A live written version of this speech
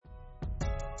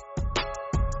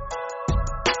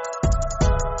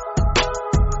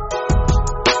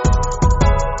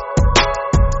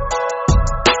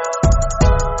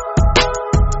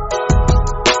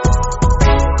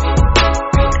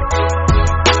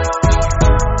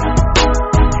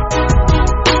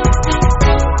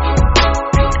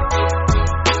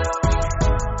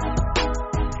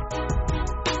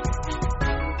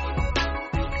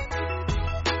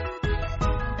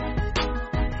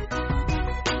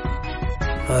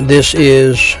This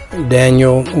is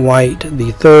Daniel White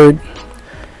III,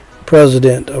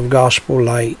 President of Gospel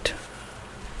Light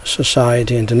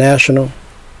Society International,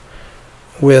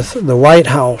 with the White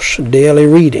House Daily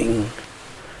Reading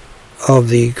of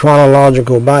the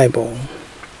Chronological Bible,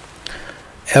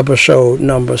 episode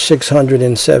number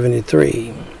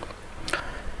 673,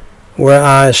 where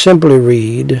I simply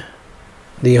read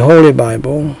the Holy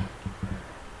Bible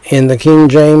in the King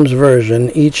James Version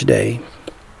each day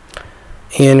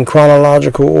in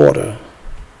chronological order.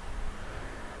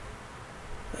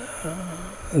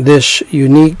 This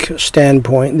unique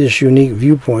standpoint, this unique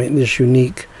viewpoint, this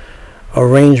unique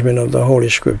arrangement of the Holy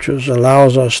Scriptures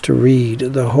allows us to read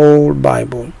the whole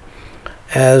Bible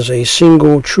as a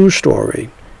single true story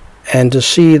and to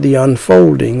see the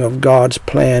unfolding of God's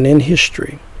plan in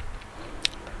history,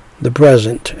 the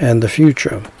present and the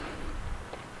future.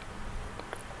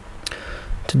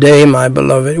 Today, my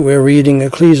beloved, we're reading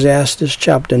Ecclesiastes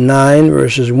chapter 9,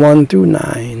 verses 1 through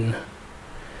 9.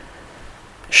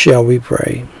 Shall we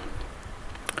pray?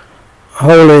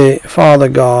 Holy Father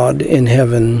God in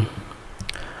heaven,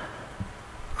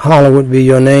 hallowed be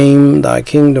your name, thy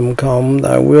kingdom come,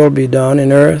 thy will be done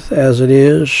in earth as it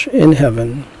is in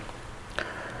heaven.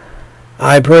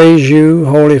 I praise you,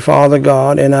 Holy Father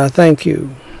God, and I thank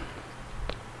you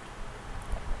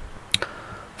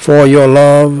for your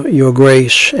love, your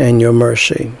grace, and your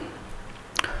mercy.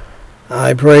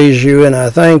 I praise you and I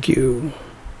thank you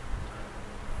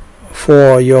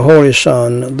for your Holy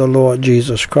Son, the Lord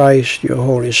Jesus Christ, your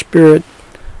Holy Spirit,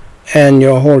 and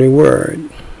your Holy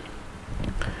Word.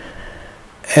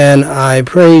 And I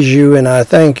praise you and I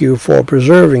thank you for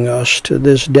preserving us to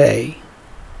this day,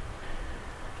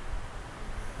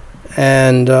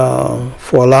 and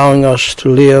for allowing us to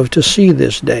live to see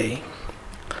this day.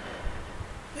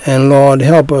 And Lord,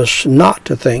 help us not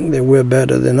to think that we're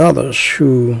better than others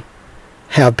who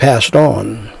have passed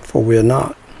on, for we're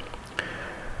not.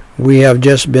 We have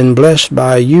just been blessed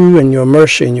by you and your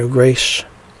mercy and your grace.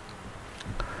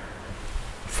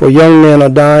 For young men are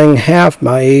dying half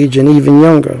my age and even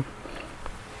younger.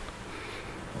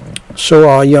 So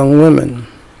are young women,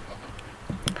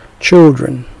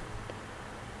 children.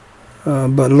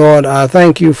 But Lord, I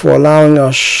thank you for allowing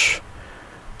us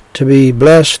to be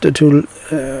blessed to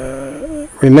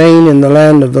remain in the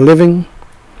land of the living,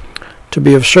 to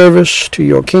be of service to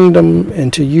your kingdom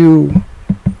and to you,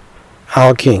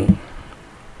 our King.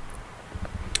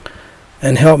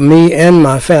 And help me and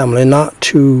my family not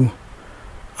to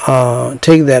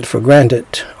take that for granted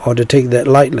or to take that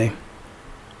lightly.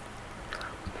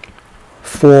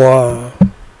 For,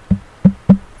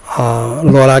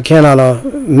 Lord, I cannot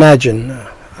imagine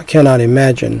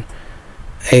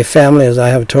a family, as I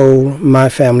have told my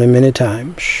family many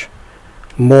times,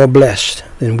 more blessed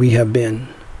than we have been,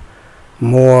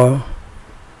 more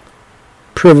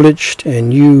privileged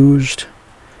and used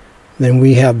than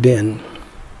we have been.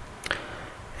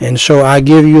 And so I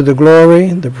give you the glory,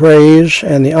 the praise,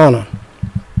 and the honor.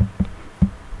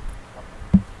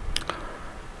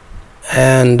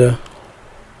 And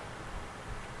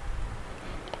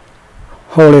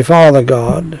Holy Father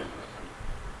God,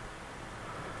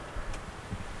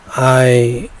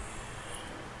 I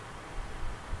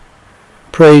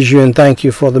praise you and thank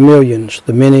you for the millions,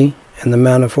 the many, and the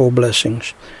manifold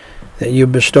blessings that you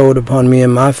bestowed upon me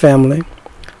and my family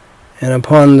and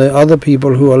upon the other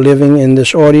people who are living in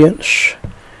this audience,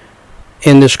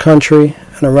 in this country,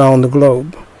 and around the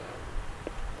globe.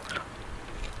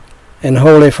 And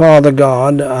Holy Father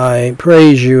God, I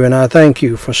praise you and I thank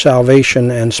you for salvation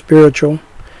and spiritual,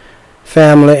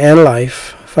 family and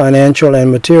life, financial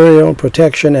and material,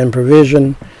 protection and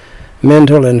provision,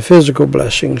 mental and physical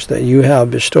blessings that you have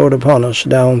bestowed upon us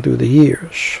down through the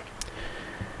years.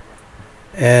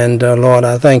 And Lord,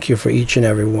 I thank you for each and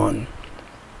every one.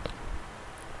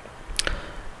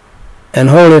 And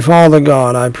Holy Father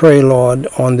God, I pray, Lord,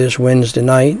 on this Wednesday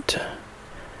night,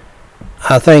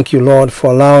 I thank you, Lord,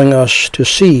 for allowing us to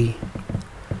see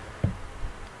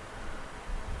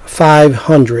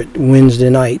 500 Wednesday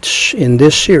nights in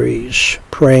this series,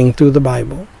 Praying Through the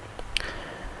Bible.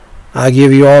 I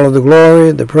give you all of the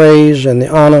glory, the praise, and the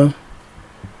honor.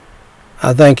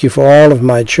 I thank you for all of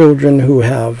my children who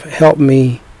have helped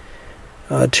me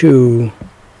to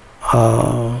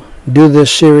do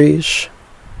this series.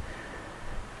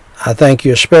 I thank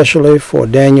you especially for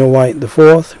Daniel White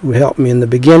IV, who helped me in the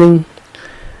beginning,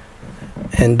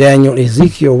 and Daniel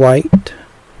Ezekiel White,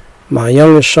 my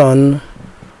youngest son,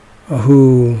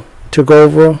 who took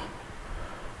over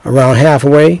around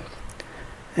halfway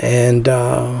and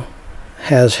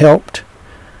has helped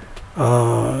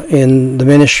in the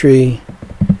ministry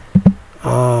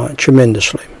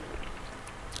tremendously.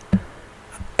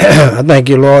 I thank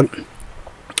you, Lord,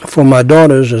 for my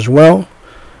daughters as well.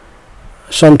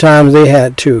 Sometimes they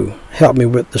had to help me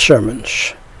with the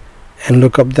sermons and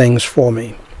look up things for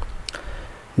me.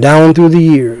 Down through the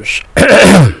years,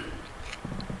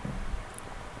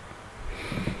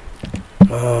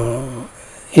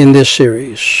 in this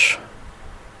series.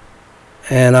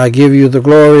 And I give you the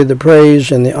glory, the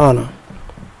praise, and the honor.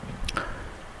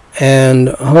 And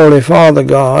Holy Father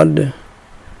God,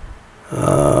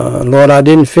 Lord, I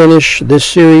didn't finish this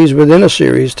series within a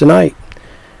series tonight.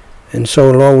 And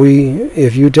so, Lord,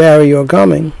 if you tarry your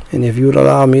coming, and if you would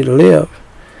allow me to live,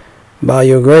 by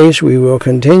your grace, we will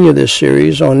continue this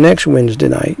series on next Wednesday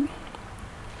night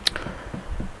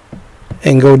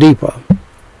and go deeper.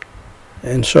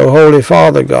 And so, Holy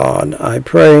Father God, I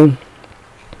pray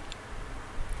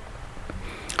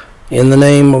in the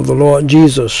name of the Lord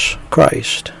Jesus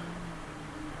Christ,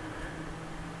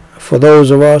 for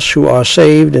those of us who are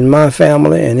saved in my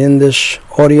family and in this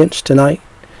audience tonight,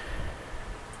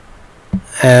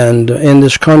 and in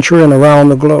this country and around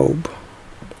the globe,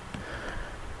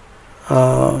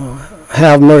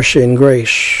 have mercy and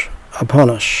grace upon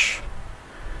us.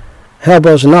 Help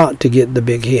us not to get the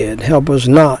big head. Help us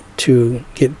not to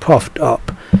get puffed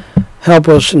up. Help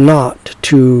us not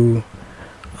to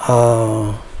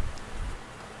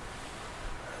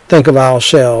think of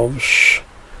ourselves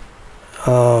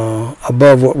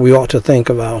above what we ought to think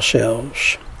of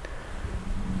ourselves.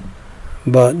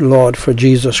 But, Lord, for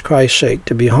Jesus Christ's sake,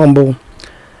 to be humble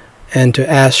and to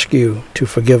ask you to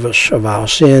forgive us of our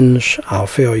sins, our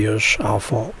failures, our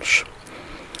faults.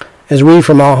 As we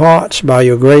from our hearts, by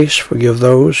your grace, forgive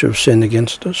those who have sinned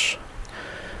against us.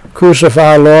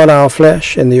 Crucify, Lord, our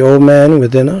flesh and the old man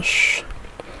within us.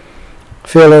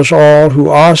 Fill us all who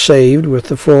are saved with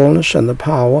the fullness and the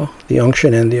power, the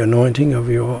unction and the anointing of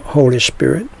your Holy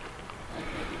Spirit.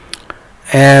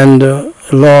 And,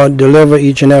 Lord, deliver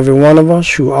each and every one of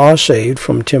us who are saved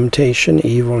from temptation,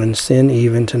 evil, and sin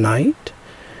even tonight.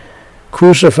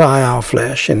 Crucify our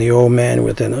flesh and the old man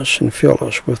within us, and fill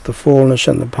us with the fullness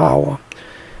and the power,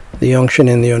 the unction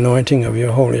and the anointing of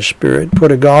your Holy Spirit.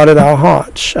 Put a guard at our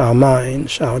hearts, our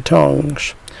minds, our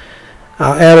tongues,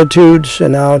 our attitudes,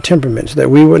 and our temperaments, that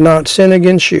we would not sin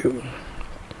against you.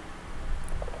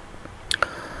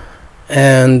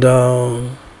 And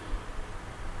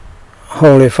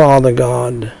Holy Father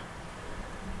God,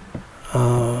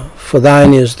 for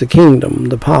thine is the kingdom,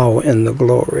 the power, and the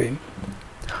glory.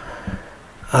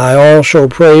 I also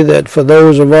pray that for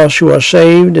those of us who are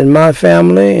saved in my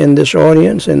family, in this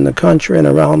audience, in the country, and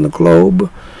around the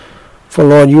globe, for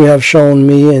Lord, you have shown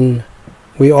me, and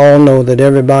we all know that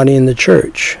everybody in the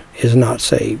church is not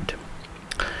saved.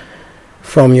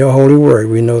 From your holy word,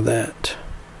 we know that.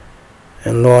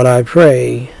 And Lord, I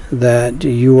pray that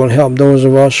you will help those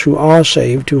of us who are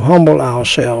saved to humble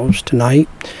ourselves tonight,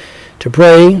 to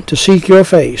pray, to seek your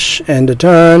face, and to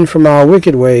turn from our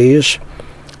wicked ways,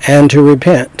 and to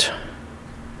repent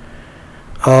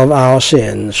of our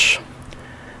sins,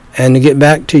 and to get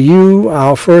back to you,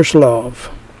 our first love.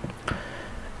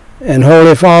 And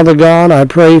Holy Father God, I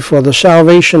pray for the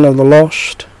salvation of the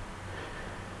lost,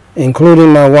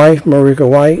 including my wife, Marika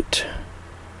White,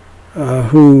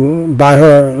 who, by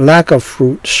her lack of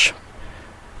fruits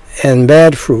and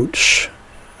bad fruits,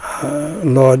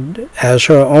 Lord, as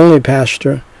her only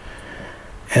pastor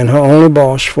and her only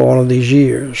boss for all of these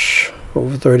years,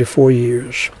 over 34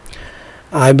 years,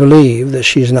 I believe that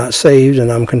she's not saved, and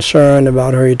I'm concerned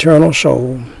about her eternal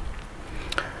soul.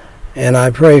 And I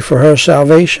pray for her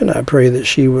salvation. I pray that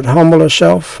she would humble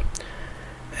herself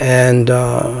and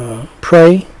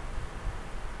pray.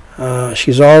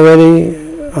 She's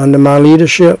already, under my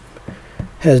leadership,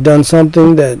 has done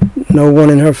something that no one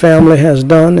in her family has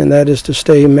done, and that is to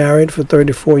stay married for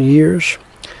 34 years.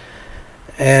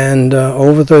 And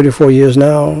over 34 years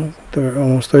now,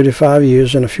 almost 35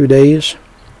 years in a few days,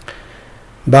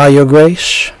 by your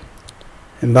grace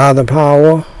and by the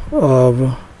power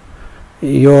of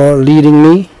your leading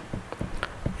me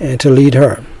and to lead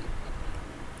her.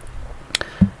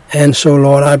 And so,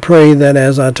 Lord, I pray that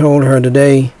as I told her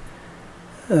today,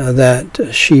 that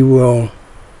she will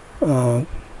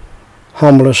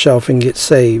humble herself and get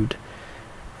saved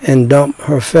and dump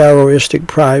her Pharaohistic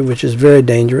pride, which is very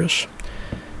dangerous,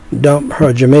 dump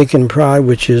her Jamaican pride,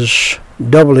 which is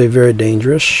doubly very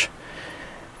dangerous,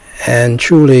 and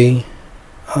truly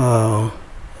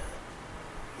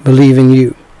believe in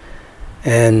you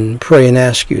and pray and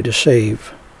ask you to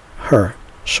save her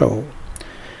soul.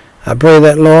 I pray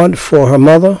that, Lord, for her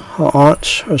mother, her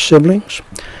aunts, her siblings.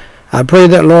 I pray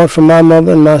that, Lord, for my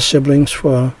mother and my siblings,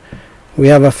 for we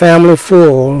have a family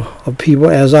full of people,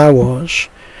 as I was,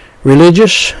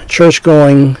 religious,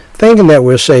 church-going, thinking that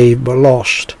we're saved but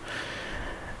lost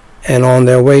and on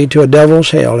their way to a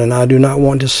devil's hell. And I do not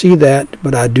want to see that,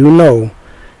 but I do know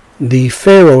the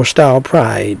Pharaoh-style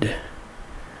pride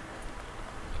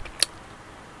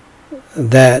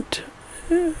that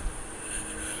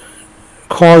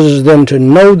causes them to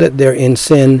know that they're in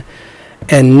sin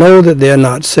and know that they're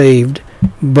not saved,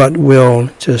 but will,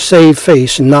 to save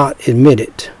face, not admit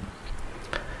it.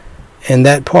 And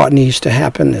that part needs to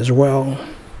happen as well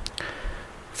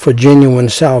for genuine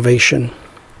salvation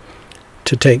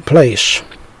to take place.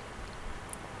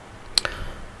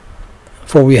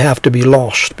 For we have to be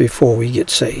lost before we get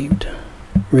saved.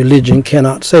 Religion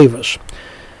cannot save us.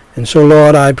 And so,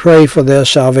 Lord, I pray for their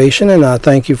salvation, and I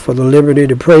thank you for the liberty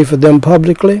to pray for them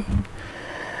publicly.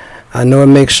 I know it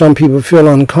makes some people feel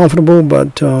uncomfortable,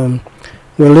 but we're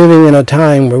living in a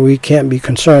time where we can't be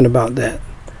concerned about that.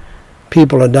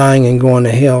 People are dying and going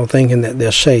to hell thinking that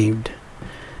they're saved.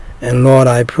 And Lord,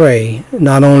 I pray,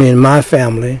 not only in my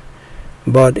family,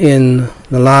 but in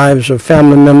the lives of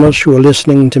family members who are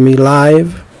listening to me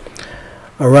live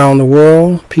around the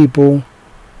world, people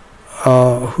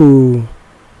who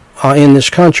are in this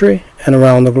country and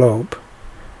around the globe.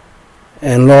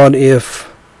 And Lord,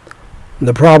 if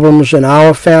the problems in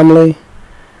our family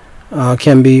we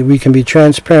can be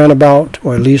transparent about,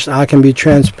 or at least I can be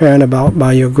transparent about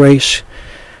by your grace,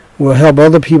 will help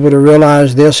other people to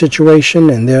realize their situation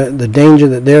and the danger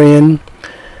that they're in,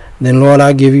 then Lord,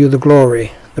 I give you the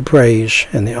glory, the praise,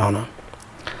 and the honor.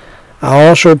 I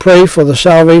also pray for the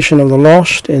salvation of the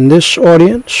lost in this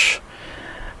audience,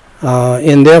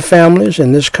 in their families,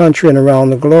 in this country and around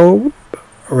the globe.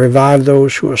 Revive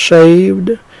those who are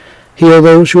saved, heal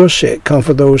those who are sick,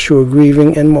 comfort those who are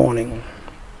grieving and mourning.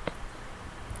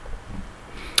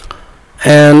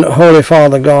 And Holy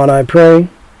Father God, I pray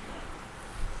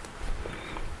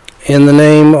in the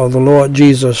name of the Lord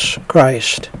Jesus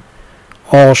Christ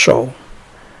also,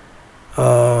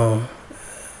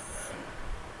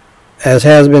 as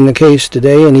has been the case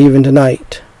today and even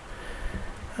tonight,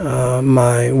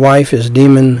 my wife is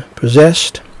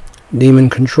demon-possessed,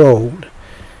 demon-controlled,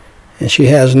 and she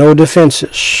has no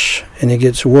defenses, and it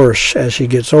gets worse as she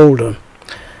gets older.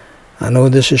 I know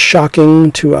this is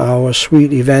shocking to our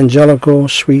sweet evangelical,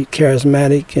 sweet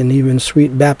charismatic, and even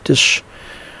sweet Baptist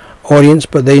audience,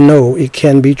 but they know it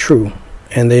can be true,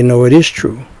 and they know it is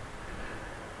true.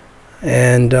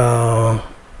 And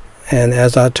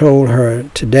as I told her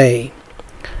today,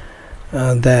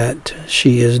 that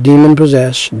she is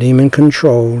demon-possessed,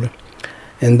 demon-controlled,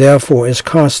 and therefore is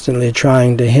constantly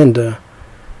trying to hinder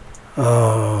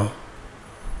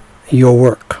your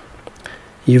work.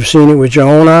 You've seen it with your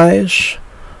own eyes.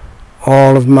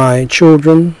 All of my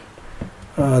children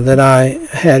that I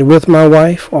had with my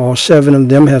wife, all 7 of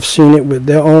them have seen it with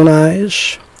their own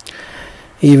eyes.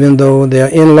 Even though their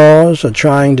in-laws are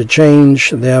trying to change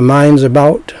their minds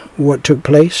about what took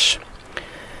place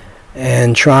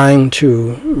and trying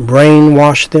to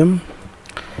brainwash them,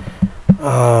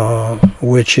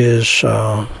 which is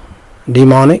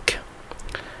demonic.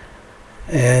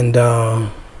 And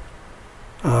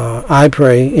I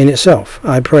pray in itself.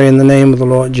 I pray in the name of the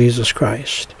Lord Jesus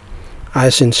Christ. I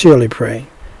sincerely pray.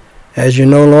 As you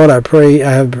know, Lord, I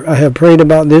have prayed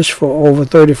about this for over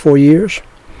 34 years,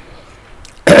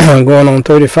 going on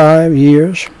 35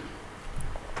 years.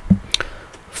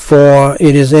 For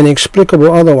it is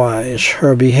inexplicable otherwise,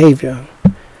 her behavior.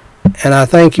 And I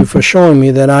thank you for showing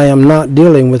me that I am not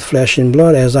dealing with flesh and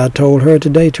blood, as I told her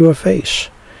today to her face.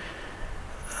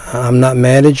 I'm not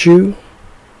mad at you.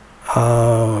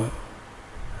 And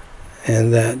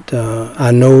that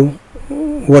I know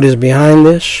what is behind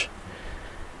this,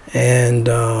 and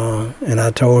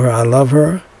I told her I love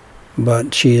her,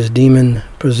 but she is demon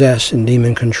possessed and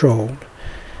demon controlled,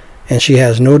 and she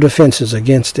has no defenses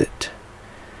against it.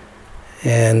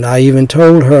 And I even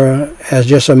told her, as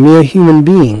just a mere human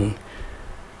being,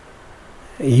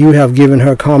 you have given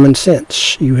her common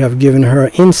sense, you have given her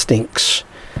instincts,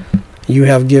 you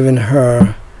have given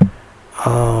her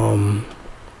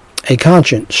a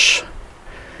conscience.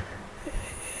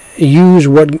 Use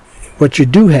what you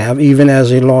do have, even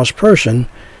as a lost person,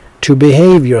 to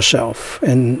behave yourself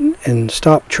and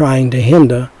stop trying to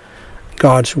hinder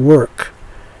God's work,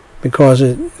 because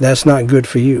that's not good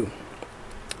for you.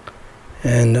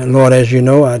 And Lord, as you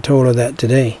know, I told her that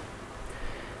today.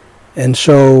 And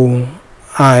so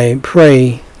I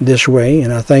pray this way,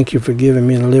 and I thank you for giving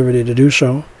me the liberty to do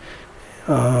so.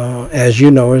 As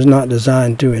you know, it's not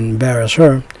designed to embarrass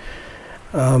her,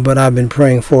 but I've been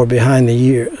praying for behind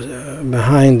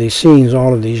the scenes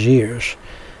all of these years,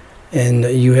 and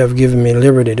you have given me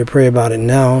liberty to pray about it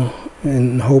now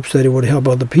in hopes that it would help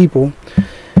other people.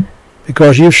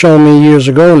 Because you've shown me years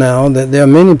ago now that there are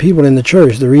many people in the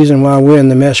church. The reason why we're in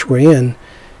the mess we're in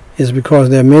is because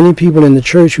there are many people in the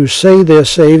church who say they're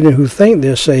saved and who think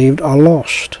they're saved are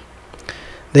lost.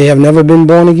 They have never been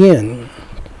born again.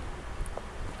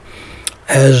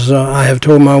 As I have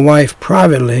told my wife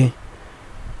privately,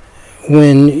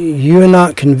 when you're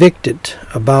not convicted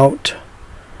about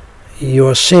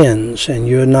your sins and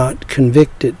you're not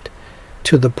convicted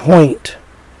to the point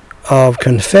of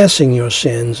confessing your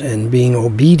sins and being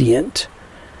obedient,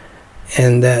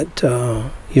 and that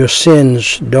your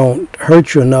sins don't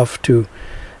hurt you enough to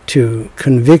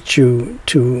convict you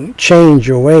to change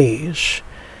your ways,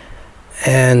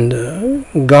 and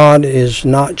God is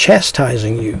not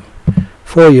chastising you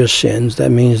for your sins, that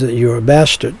means that you're a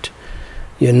bastard.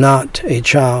 You're not a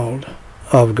child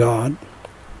of God.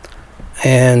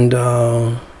 And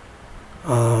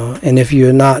if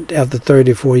you're not, after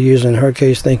 34 years, in her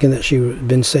case, thinking that she had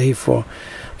been saved for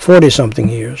 40-something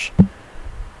years,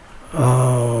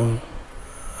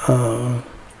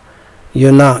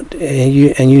 you're not,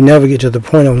 and you never get to the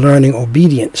point of learning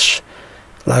obedience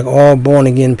like all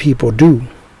born-again people do,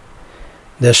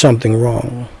 there's something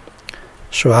wrong.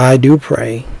 So I do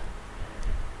pray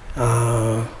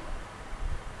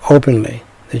openly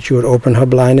that you would open her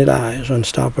blinded eyes,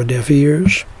 unstop her deaf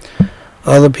ears.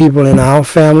 Other people in our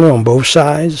family on both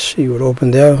sides, you would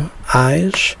open their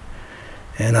eyes.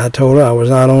 And I told her I was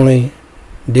not only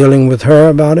dealing with her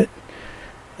about it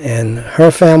and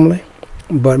her family,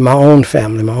 but my own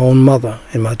family, my own mother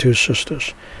and my two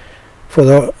sisters. For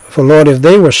Lord, if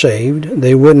they were saved,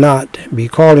 they would not be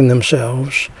calling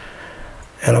themselves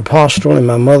an apostle in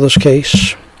my mother's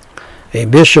case, a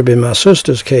bishop in my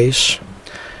sister's case.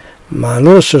 My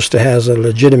little sister has a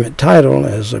legitimate title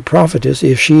as a prophetess,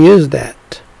 if she is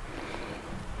that.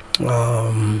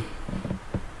 And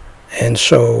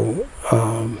so,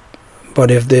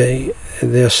 but if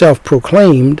they're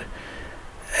self-proclaimed,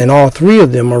 and all three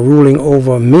of them are ruling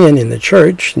over men in the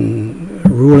church and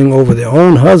ruling over their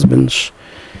own husbands,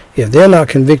 if they're not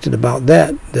convicted about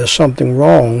that, there's something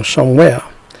wrong somewhere,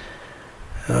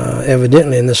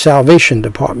 evidently in the salvation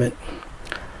department.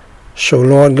 So,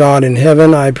 Lord God in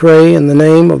heaven, I pray in the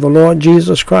name of the Lord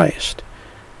Jesus Christ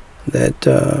that,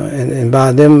 and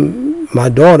by them, my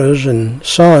daughters and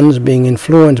sons being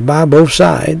influenced by both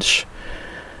sides,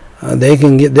 they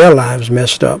can get their lives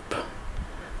messed up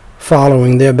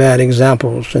following their bad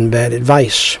examples and bad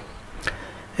advice.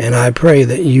 And I pray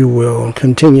that you will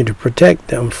continue to protect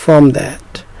them from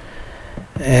that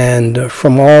and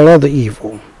from all other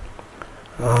evil,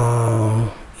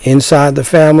 inside the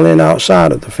family and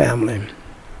outside of the family.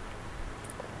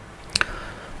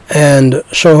 And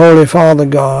so, Holy Father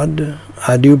God,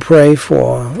 I do pray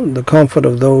for the comfort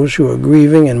of those who are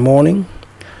grieving and mourning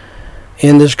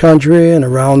in this country and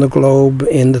around the globe,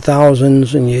 in the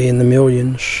thousands and yea, in the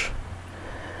millions.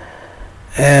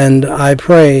 And I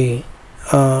pray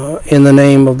in the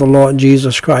name of the Lord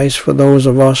Jesus Christ for those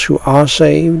of us who are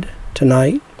saved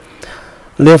tonight.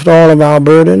 Lift all of our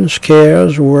burdens,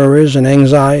 cares, worries, and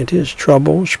anxieties,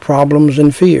 troubles, problems,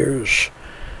 and fears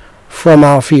from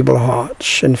our feeble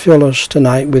hearts, and fill us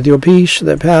tonight with your peace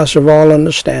that passeth all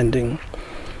understanding,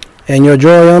 and your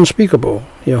joy unspeakable,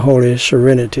 your holy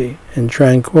serenity and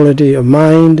tranquility of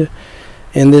mind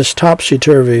in this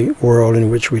topsy-turvy world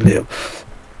in which we live.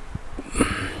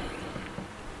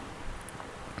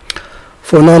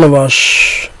 For none of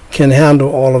us can handle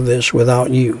all of this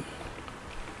without you.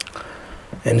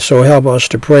 And so help us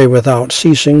to pray without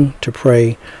ceasing, to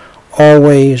pray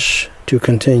always, to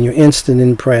continue instant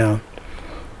in prayer,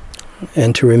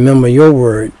 and to remember your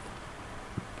word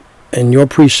and your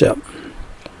precept.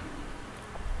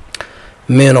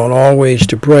 Men ought always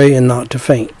to pray and not to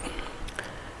faint.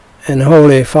 And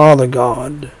Holy Father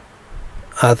God,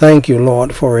 I thank you,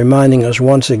 Lord, for reminding us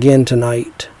once again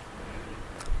tonight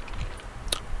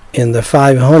in the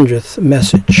 500th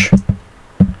message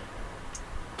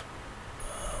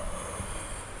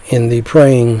in the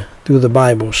Praying Through the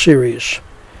Bible series,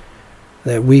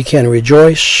 that we can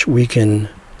rejoice, we can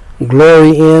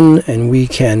glory in, and we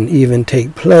can even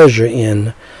take pleasure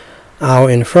in our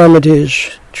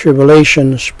infirmities,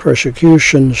 tribulations,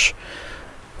 persecutions.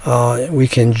 We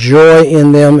can joy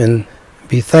in them and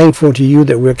be thankful to you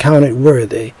that we're counted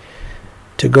worthy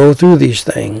to go through these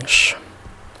things.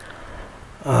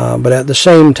 But at the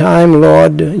same time,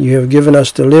 Lord, you have given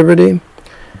us the liberty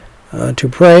to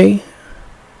pray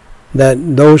that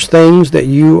those things that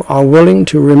you are willing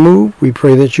to remove, we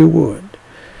pray that you would.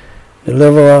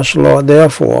 Deliver us, Lord,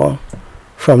 therefore,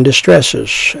 from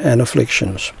distresses and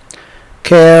afflictions.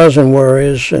 cares and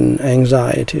worries and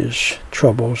anxieties,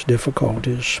 troubles,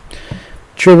 difficulties,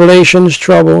 tribulations,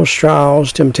 troubles,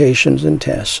 trials, temptations, and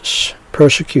tests,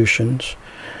 persecutions,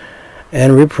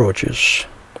 and reproaches,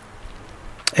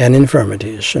 and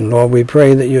infirmities. And Lord, we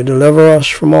pray that you deliver us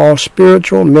from all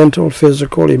spiritual, mental,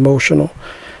 physical, emotional,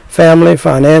 family,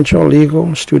 financial,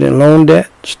 legal, student loan debt,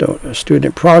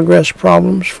 student progress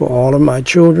problems for all of my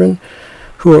children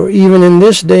who are even in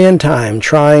this day and time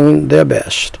trying their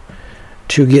best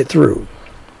to get through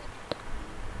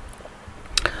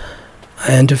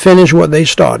and to finish what they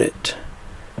started.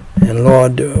 And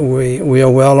Lord, we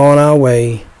are well on our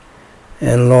way.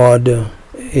 And Lord,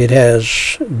 it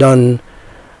has done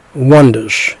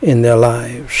wonders in their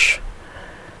lives.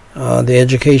 The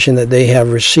education that they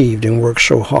have received and worked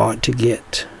so hard to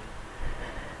get.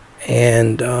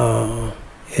 And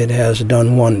it has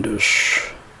done wonders.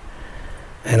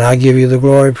 And I give you the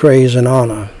glory, praise, and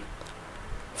honor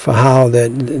for how that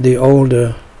the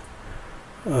older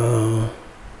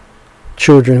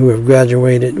children who have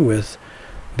graduated with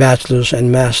bachelor's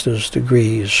and master's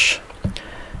degrees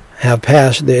have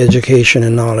passed their education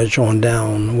and knowledge on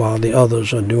down while the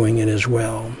others are doing it as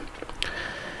well.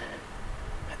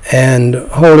 And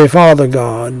Holy Father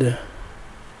God,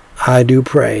 I do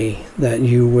pray that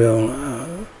you will,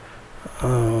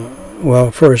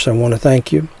 well, first I want to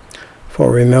thank you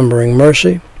for remembering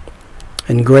mercy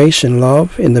and grace and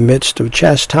love in the midst of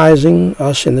chastising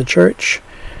us in the church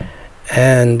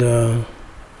and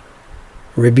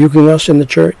rebuking us in the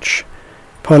church,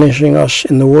 punishing us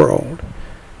in the world,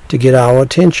 to get our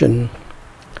attention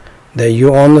that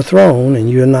you're on the throne and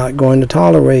you're not going to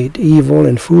tolerate evil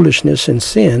and foolishness and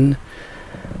sin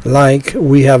like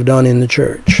we have done in the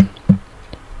church.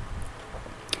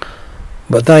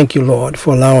 But thank you, Lord,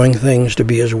 for allowing things to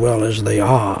be as well as they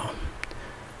are.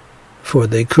 For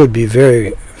they could be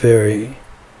very, very,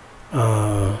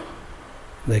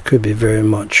 they could be very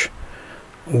much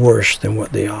worse than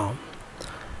what they are.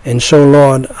 And so,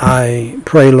 Lord, I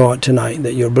pray, Lord, tonight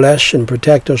that you'll bless and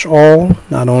protect us all,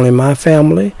 not only my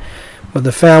family, but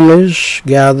the families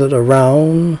gathered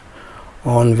around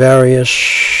on various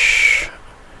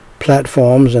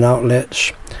platforms and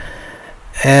outlets,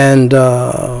 and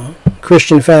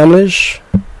Christian families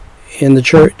in the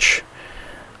church,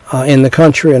 in the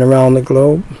country and around the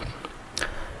globe,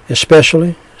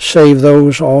 especially. Save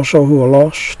those also who are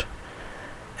lost.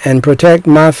 And protect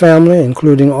my family,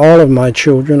 including all of my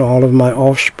children, all of my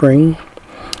offspring.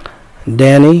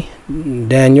 Daniel,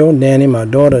 my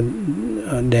daughter,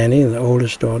 Danny, the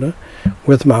oldest daughter,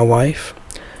 with my wife.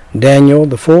 Daniel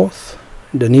the fourth,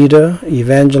 Danita,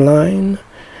 Evangeline,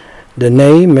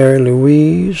 Danae, Mary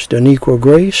Louise, Daniqua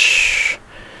Grace,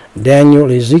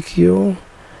 Daniel Ezekiel,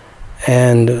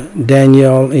 and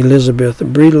Danielle Elizabeth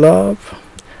Breedlove,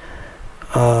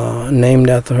 named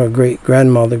after her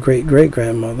great-grandmother,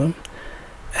 great-great-grandmother,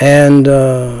 and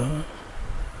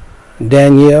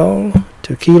Danielle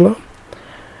Tequila,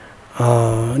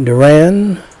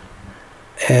 Duran,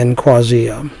 and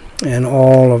Quazia, and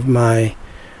all of my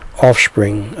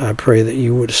offspring. I pray that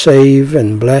you would save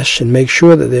and bless and make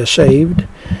sure that they're saved,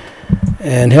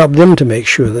 and help them to make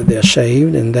sure that they're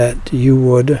saved, and that you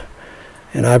would,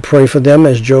 and I pray for them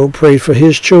as Job prayed for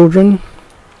his children,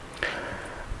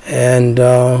 and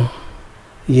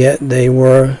yet they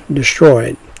were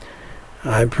destroyed.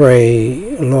 I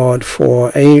pray, Lord,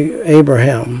 for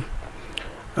Abraham.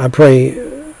 I pray,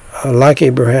 like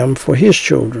Abraham, for his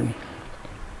children,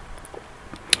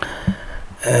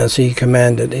 as he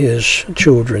commanded his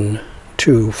children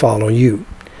to follow you.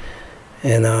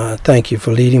 And thank you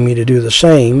for leading me to do the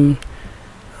same,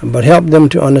 but help them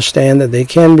to understand that they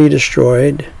can be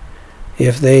destroyed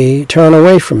if they turn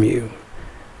away from you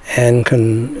and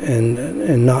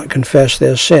not confess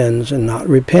their sins and not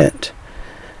repent.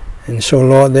 And so,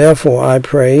 Lord, therefore I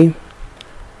pray,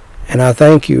 and I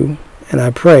thank you, and I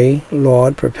pray,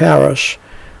 Lord, prepare us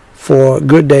for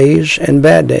good days and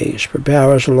bad days.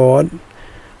 Prepare us, Lord,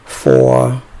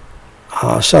 for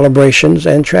celebrations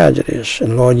and tragedies.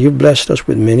 And Lord, you've blessed us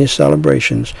with many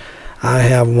celebrations. I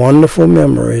have wonderful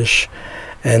memories,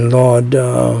 and Lord,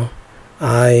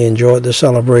 I enjoyed the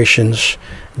celebrations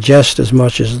just as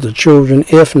much as the children,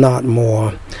 if not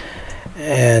more.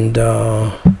 And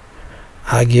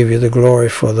I give you the glory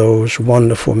for those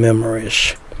wonderful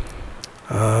memories.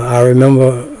 I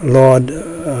remember, Lord,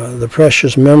 the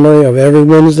precious memory of every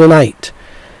Wednesday night,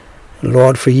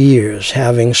 Lord, for years,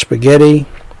 having spaghetti,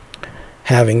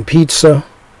 having pizza,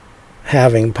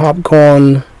 having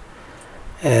popcorn,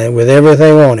 and with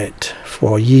everything on it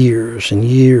for years and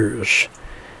years,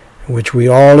 which we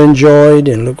all enjoyed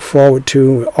and look forward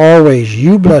to. Always,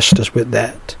 you blessed us with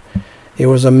that. It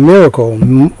was a miracle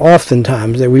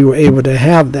oftentimes that we were able to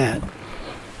have that.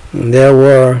 And there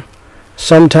were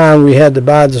sometimes we had to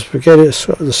buy the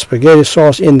spaghetti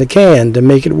sauce in the can to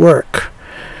make it work.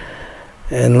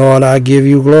 And Lord, I give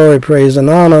you glory, praise, and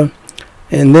honor.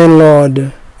 And then,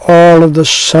 Lord, all of the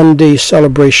Sunday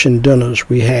celebration dinners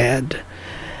we had.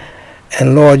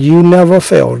 And Lord, you never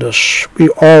failed us. We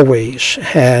always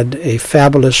had a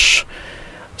fabulous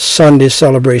Sunday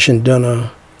celebration dinner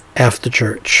after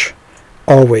church.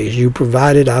 Always. You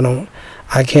provided. I don't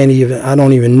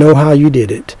even know how you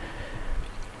did it.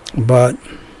 But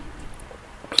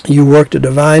you worked a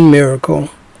divine miracle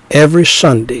every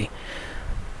Sunday,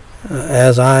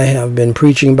 as I have been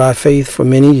preaching by faith for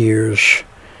many years.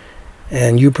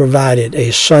 And you provided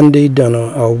a Sunday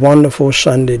dinner, a wonderful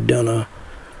Sunday dinner,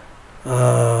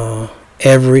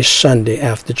 every Sunday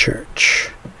after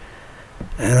church.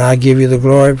 And I give you the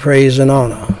glory, praise, and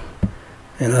honor.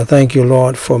 And I thank you,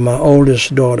 Lord, for my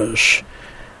oldest daughters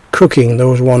cooking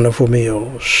those wonderful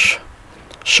meals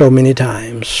so many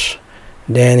times,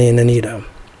 Danny and Anita.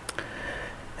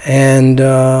 And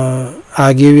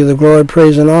I give you the glory,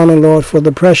 praise, and honor, Lord, for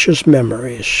the precious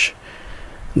memories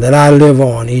that I live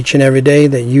on each and every day,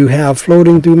 that you have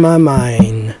floating through my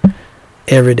mind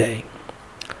every day.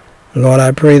 Lord,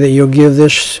 I pray that you'll give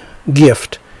this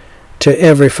gift to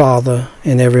every father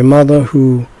and every mother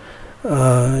who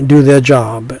do their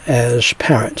job as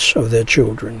parents of their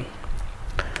children.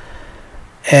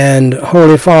 And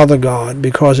Holy Father God,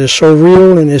 because it's so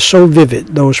real and it's so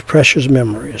vivid, those precious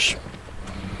memories.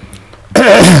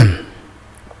 And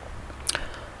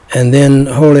then,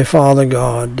 Holy Father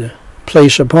God,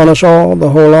 place upon us all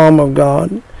the whole armor of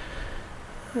God.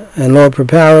 And Lord,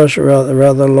 prepare us,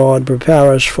 Lord,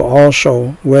 prepare us for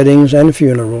also weddings and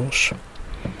funerals,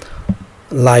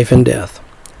 life and death.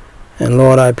 And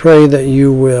Lord, I pray that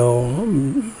you will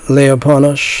lay upon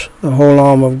us the whole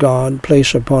armor of God,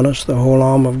 place upon us the whole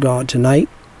armor of God tonight,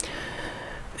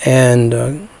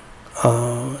 and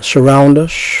surround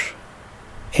us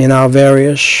in our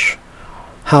various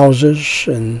houses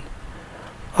and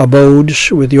abodes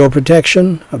with your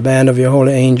protection, a band of your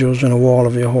holy angels and a wall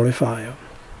of your holy fire.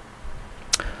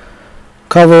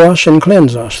 Cover us and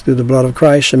cleanse us through the blood of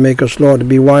Christ, and make us, Lord, to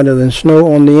be whiter than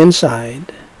snow on the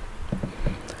inside.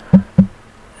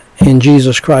 In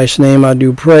Jesus Christ's name I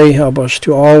do pray. Help us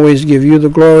to always give you the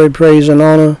glory, praise, and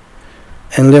honor,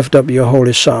 and lift up your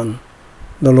holy Son,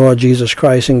 the Lord Jesus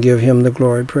Christ, and give him the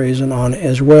glory, praise, and honor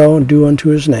as well, due unto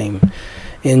his name.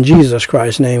 In Jesus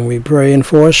Christ's name we pray, and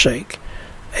for his sake.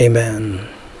 Amen.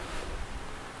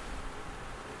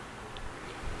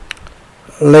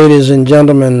 Ladies and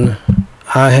gentlemen,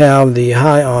 I have the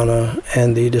high honor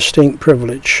and the distinct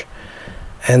privilege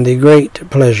and the great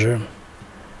pleasure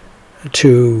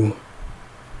to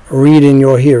read in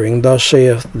your hearing, thus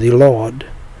saith the Lord,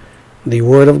 the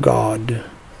Word of God,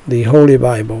 the Holy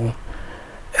Bible,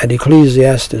 at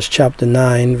Ecclesiastes chapter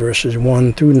 9, verses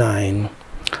 1 through 9.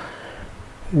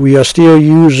 We are still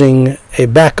using a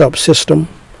backup system.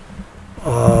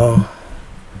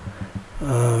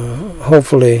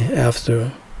 Hopefully,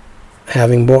 after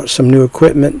having bought some new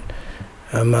equipment,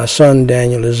 my son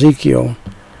Daniel Ezekiel,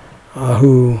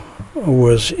 who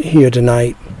was here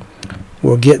tonight,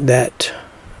 will get that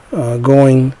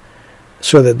going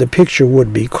so that the picture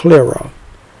would be clearer.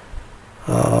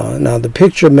 Now, the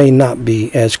picture may not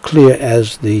be as clear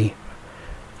as the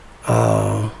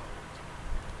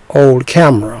old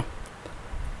camera,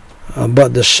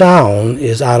 but the sound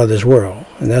is out of this world.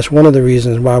 And that's one of the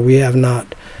reasons why we have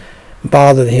not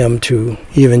bothered him to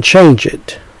even change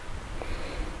it.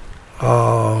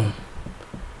 The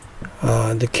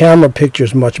camera picture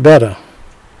is much better,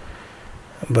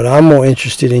 but I'm more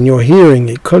interested in your hearing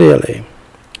it clearly.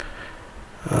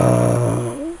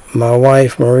 My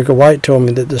wife, Marika White, told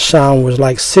me that the sound was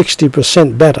like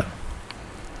 60% better.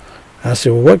 I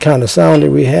said, well, what kind of sound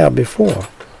did we have before?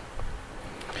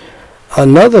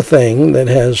 Another thing that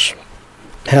has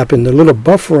happened, the little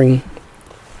buffering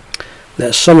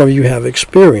that some of you have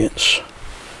experienced,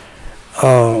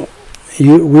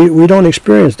 we don't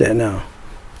experience that now.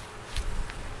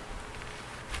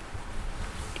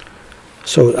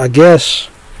 So I guess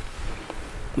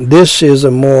this is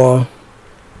a more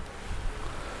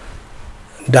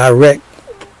direct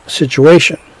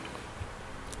situation.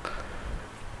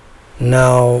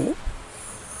 Now,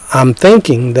 I'm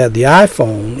thinking that the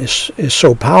iPhone is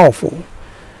so powerful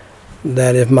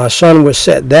that if my son would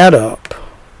set that up,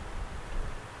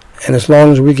 and as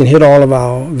long as we can hit all of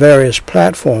our various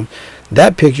platforms,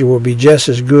 that picture will be just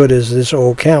as good as this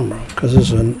old camera, because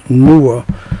it's a newer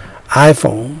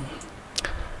iPhone.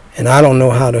 And I don't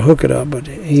know how to hook it up, but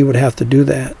he would have to do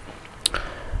that.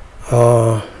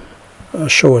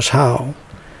 show us how.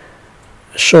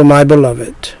 So, my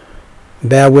beloved,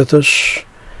 bear with us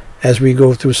as we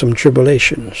go through some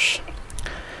tribulations.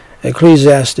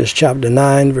 Ecclesiastes chapter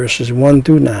 9, verses 1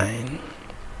 through 9.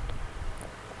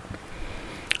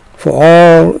 For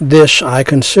all this I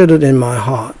considered in my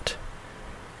heart,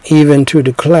 even to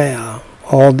declare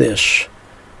all this,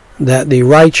 that the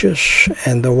righteous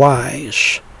and the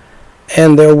wise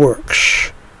and their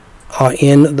works are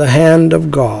in the hand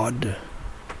of God.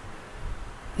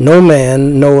 No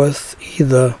man knoweth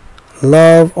either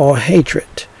love or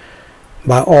hatred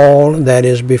by all that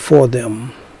is before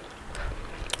them.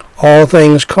 All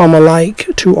things come alike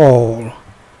to all.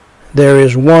 There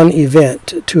is one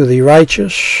event to the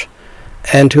righteous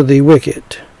and to the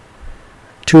wicked,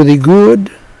 to the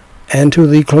good and to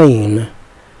the clean,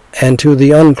 and to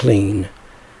the unclean,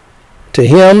 to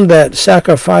him that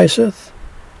sacrificeth,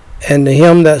 and to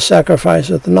him that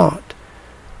sacrificeth not.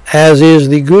 As is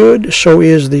the good, so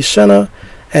is the sinner,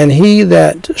 and he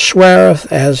that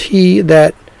sweareth as he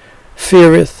that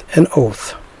feareth an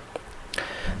oath.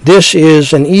 This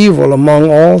is an evil among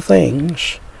all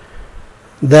things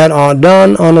that are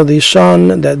done under the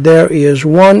sun, that there is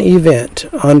one event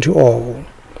unto all.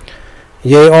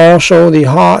 Yea, also the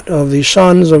heart of the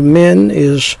sons of men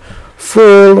is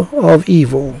full of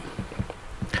evil,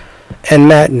 and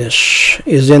madness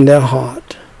is in their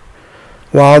heart,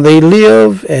 while they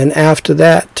live, and after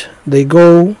that they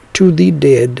go to the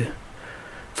dead.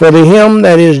 For to him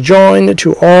that is joined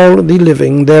to all the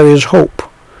living there is hope.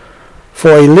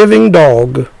 For a living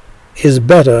dog is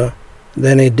better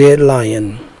than a dead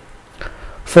lion.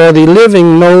 For the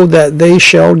living know that they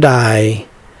shall die,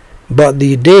 but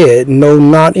the dead know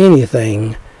not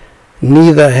anything,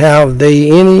 neither have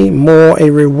they any more a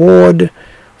reward,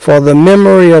 for the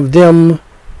memory of them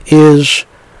is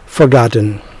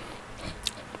forgotten.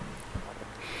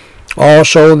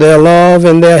 Also their love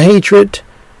and their hatred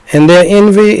and their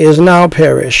envy is now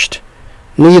perished,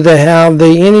 neither have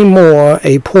they any more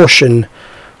a portion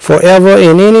forever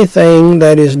in anything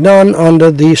that is done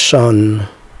under the sun.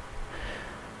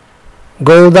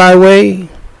 Go thy way,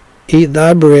 eat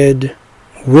thy bread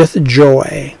with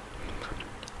joy,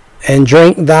 and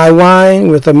drink thy wine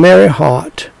with a merry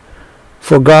heart,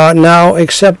 for God now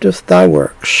accepteth thy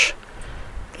works.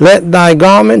 Let thy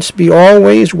garments be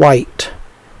always white,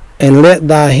 and let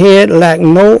thy head lack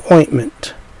no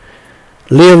ointment.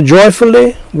 Live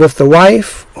joyfully with the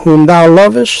wife whom thou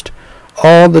lovest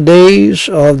all the days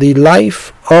of the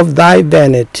life of thy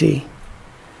vanity,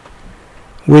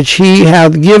 which he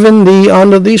hath given thee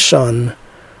under the sun,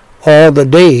 all the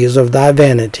days of thy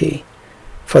vanity.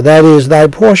 For that is thy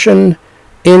portion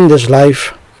in this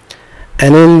life,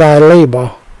 and in thy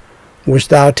labor which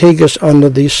thou takest under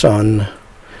the sun.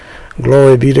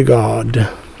 Glory be to God.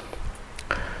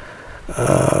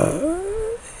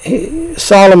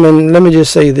 Solomon, let me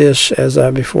just say this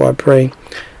before I pray.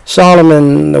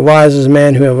 Solomon, the wisest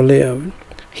man who ever lived,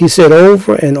 he said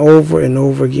over and over and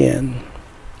over again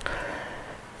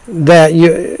that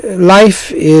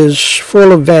life is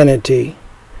full of vanity,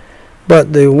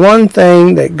 but the one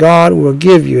thing that God will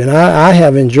give you, and I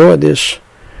have enjoyed this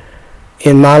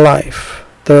in my life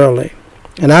thoroughly,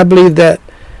 and I believe that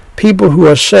people who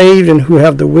are saved and who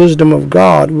have the wisdom of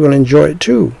God will enjoy it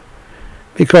too,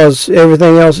 because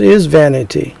everything else is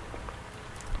vanity.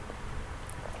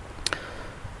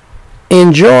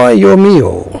 Enjoy your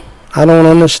meal. I don't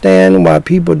understand why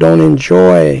people don't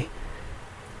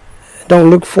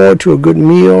look forward to a good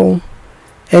meal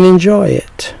and enjoy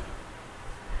it.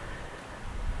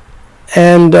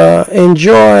 And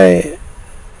enjoy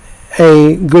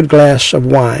a good glass of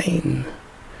wine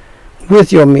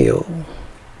with your meal.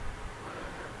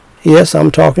 Yes,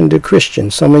 I'm talking to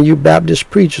Christians. Some of you Baptist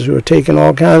preachers who are taking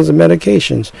all kinds of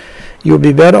medications. You'll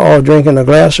be better off drinking a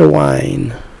glass of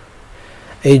wine,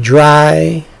 a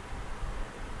dry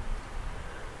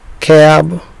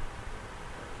cab,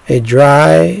 a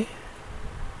dry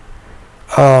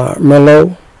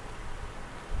Merlot,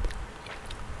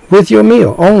 with your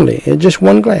meal only, in just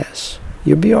one glass.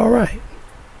 You'll be all right.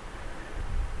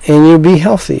 And you'll be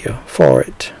healthier for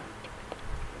it.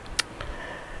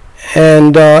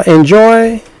 And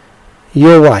enjoy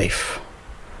your wife.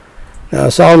 Now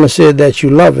Solomon said that you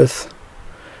loveth.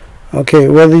 Okay,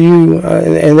 whether you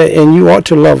and you ought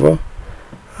to love her.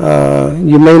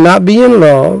 You may not be in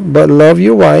love, but love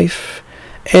your wife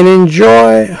and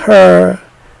enjoy her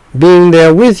being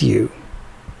there with you.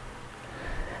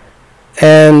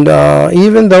 And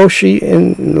even though she,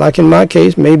 like in my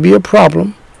case, may be a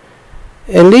problem,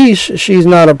 at least she's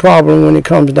not a problem when it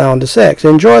comes down to sex.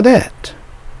 Enjoy that.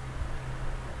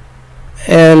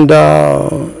 and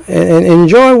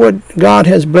enjoy what God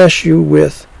has blessed you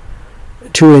with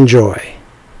to enjoy.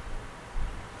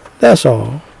 That's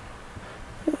all.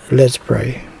 Let's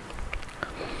pray.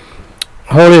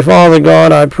 Holy Father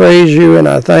God, I praise you and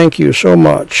I thank you so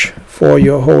much for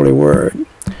your holy word.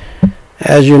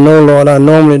 As you know, Lord, I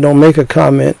normally don't make a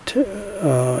comment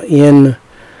in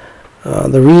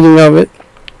the reading of it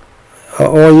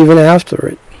or even after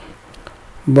it.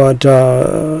 But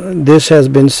this has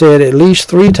been said at least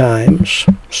 3 times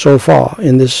so far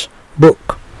in this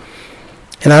book.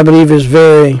 And I believe it's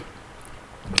very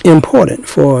important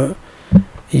for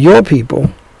your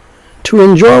people to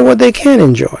enjoy what they can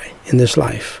enjoy in this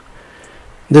life.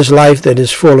 This life that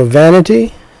is full of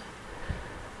vanity.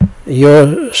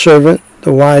 Your servant,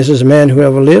 the wisest man who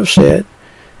ever lived, said,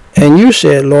 and you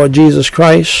said, Lord Jesus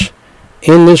Christ,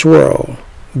 in this world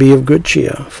be of good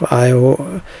cheer,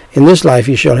 for in this life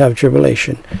you shall have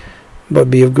tribulation, but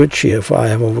be of good cheer, for I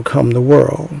have overcome the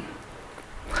world.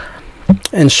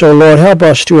 And so, Lord, help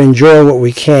us to enjoy what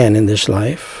we can in this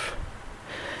life.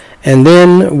 And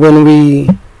then when we,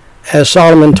 as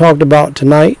Solomon talked about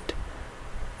tonight,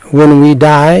 when we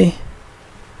die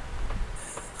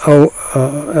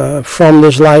from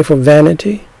this life of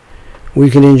vanity, we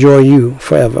can enjoy you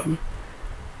forever.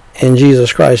 In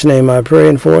Jesus Christ's name I pray,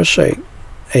 and for his sake,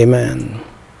 amen.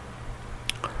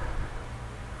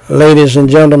 Ladies and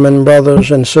gentlemen,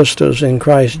 brothers and sisters in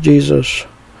Christ Jesus,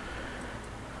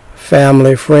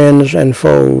 family, friends, and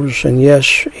foes, and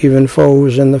yes, even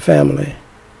foes in the family,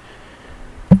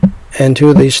 and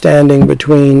to the standing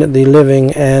between the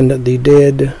living and the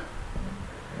dead,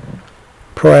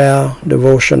 prayer,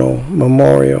 devotional,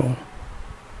 memorial,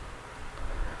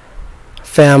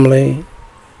 family,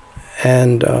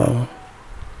 and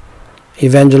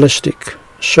evangelistic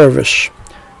service,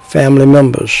 family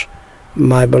members,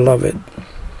 my beloved.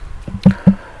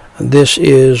 This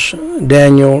is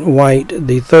Daniel White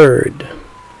III,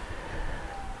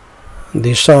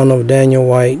 the son of Daniel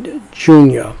White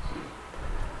Jr.,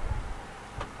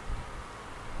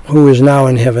 who is now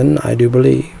in heaven, I do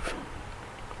believe.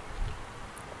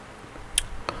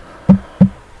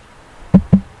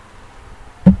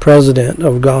 President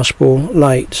of Gospel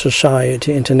Light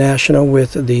Society International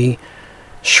with the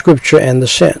Scripture and the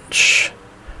Sense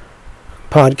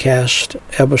podcast,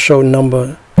 episode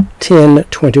number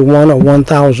 1021 or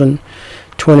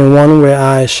 1021, where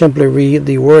I simply read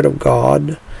the Word of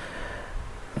God,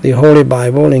 the Holy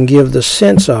Bible, and give the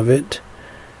sense of it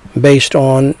based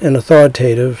on an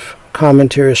authoritative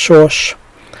commentary source,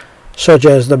 such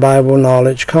as the Bible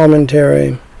Knowledge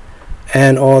Commentary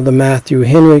and or the Matthew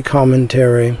Henry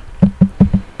Commentary,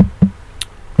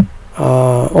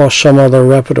 or some other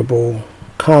reputable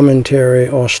commentary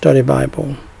or study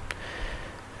Bible,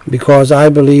 because I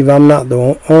believe I'm not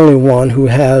the only one who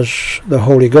has the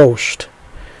Holy Ghost,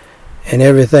 and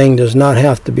everything does not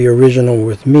have to be original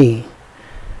with me.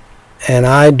 And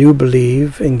I do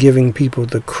believe in giving people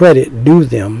the credit due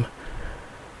them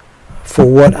for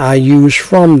what I use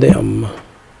from them,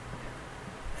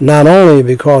 not only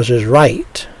because it's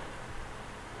right,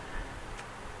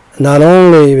 not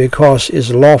only because it's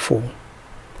lawful,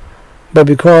 but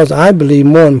because I believe,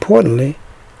 more importantly,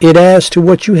 it adds to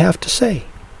what you have to say.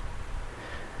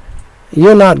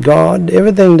 You're not God.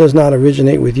 Everything does not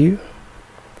originate with you.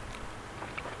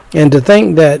 And to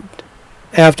think that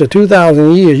after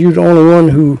 2,000 years you're the only one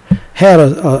who had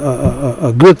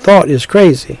a good thought is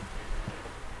crazy.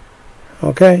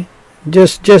 Okay?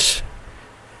 Just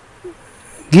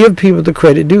give people the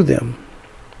credit due them.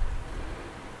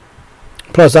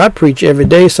 Plus, I preach every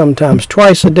day, sometimes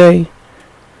twice a day.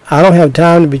 I don't have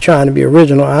time to be trying to be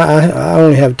original. I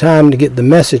only have time to get the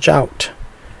message out.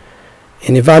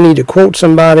 And if I need to quote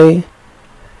somebody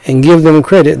and give them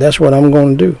credit, that's what I'm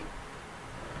going to do.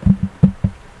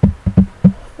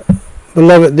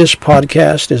 Beloved, this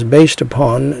podcast is based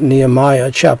upon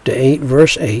Nehemiah chapter 8,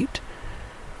 verse 8,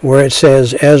 where it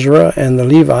says, Ezra and the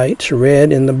Levites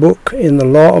read in the book in the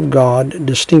law of God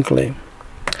distinctly,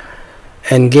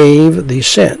 and gave the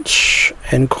sense,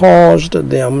 and caused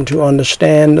them to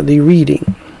understand the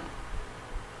reading.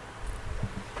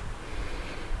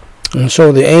 And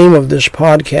so the aim of this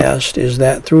podcast is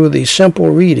that through the simple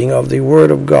reading of the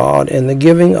Word of God and the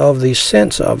giving of the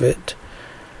sense of it,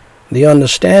 the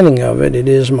understanding of it, it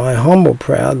is my humble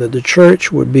prayer that the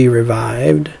church would be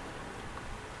revived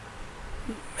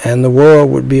and the world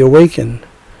would be awakened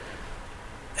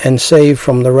and saved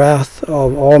from the wrath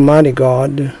of Almighty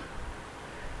God.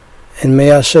 And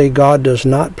may I say, God does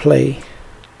not play.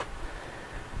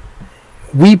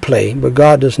 We play, but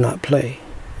God does not play.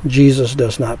 Jesus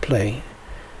does not play.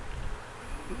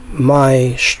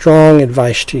 My strong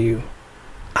advice to you,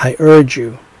 I urge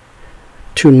you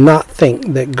to not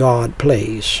think that God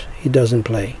plays. He doesn't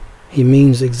play. He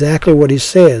means exactly what he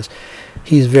says.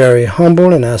 He's very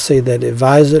humble, and I say that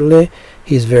advisedly.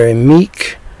 He's very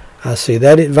meek. I say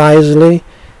that advisedly.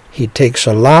 He takes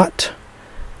a lot.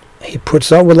 He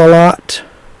puts up with a lot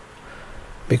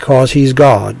because he's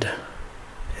God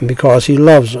and because he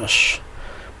loves us.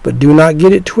 But do not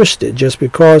get it twisted. Just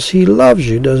because he loves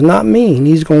you does not mean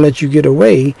he's going to let you get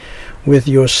away with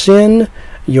your sin,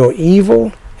 your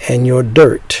evil, and your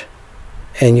dirt,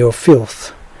 and your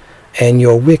filth, and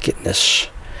your wickedness,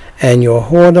 and your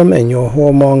whoredom, and your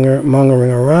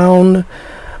whoremongering around,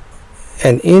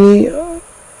 and any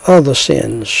other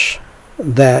sins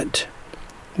that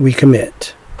we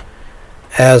commit.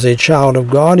 As a child of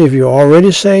God, if you're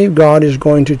already saved, God is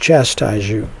going to chastise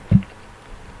you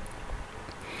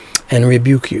and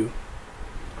rebuke you.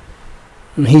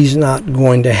 He's not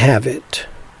going to have it.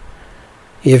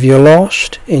 If you're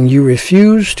lost and you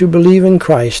refuse to believe in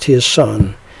Christ, his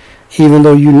Son, even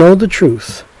though you know the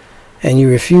truth, and you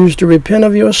refuse to repent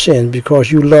of your sin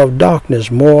because you love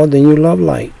darkness more than you love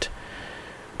light,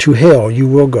 to hell you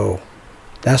will go.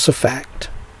 That's a fact.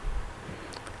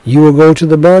 You will go to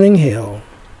the burning hell.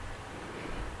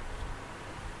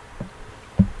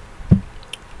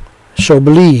 So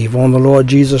believe on the Lord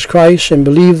Jesus Christ and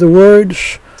believe the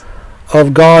words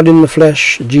of God in the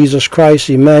flesh, Jesus Christ,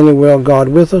 Emmanuel, God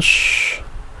with us,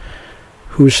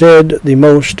 who said the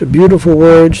most beautiful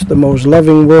words, the most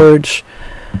loving words,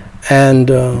 and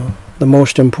the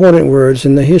most important words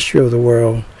in the history of the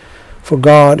world. For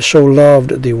God so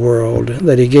loved the world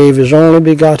that he gave his only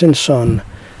begotten Son,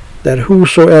 that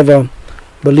whosoever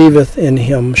believeth in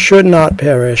him should not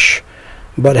perish,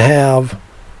 but have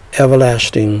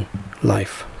everlasting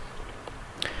life.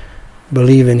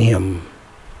 Believe in him.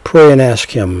 Pray and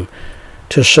ask him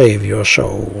to save your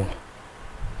soul,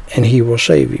 and he will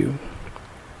save you.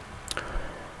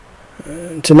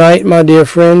 Tonight, my dear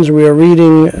friends, we are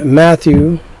reading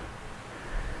Matthew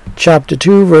chapter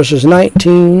 2, verses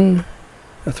 19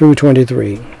 through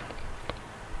 23.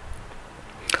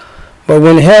 But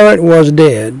when Herod was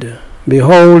dead,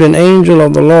 behold, an angel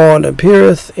of the Lord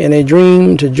appeareth in a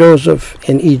dream to Joseph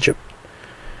in Egypt,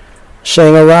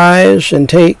 saying, Arise, and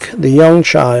take the young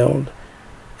child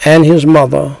and his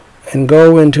mother, and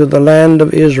go into the land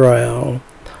of Israel,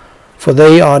 for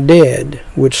they are dead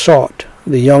which sought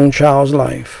the young child's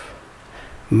life.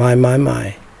 My.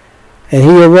 And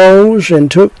he arose and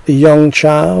took the young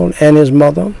child and his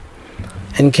mother,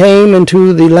 and came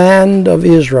into the land of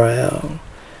Israel.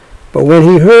 But when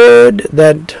he heard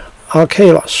that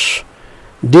Archelaus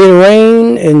did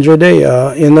reign in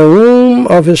Judea in the room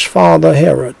of his father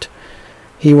Herod,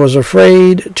 he was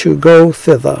afraid to go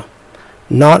thither,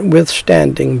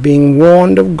 notwithstanding being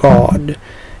warned of God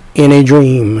in a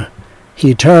dream.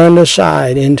 He turned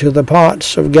aside into the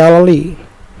parts of Galilee,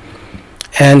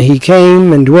 and he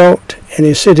came and dwelt in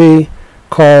a city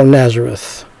called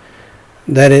Nazareth,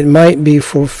 that it might be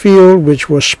fulfilled which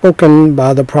was spoken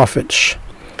by the prophets,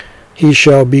 He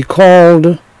shall be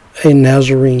called a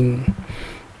Nazarene.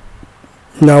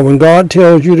 Now, when God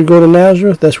tells you to go to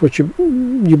Nazareth, that's what you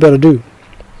better do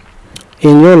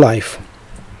in your life.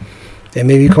 It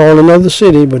may be called another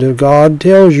city, but if God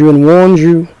tells you and warns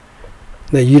you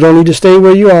that you don't need to stay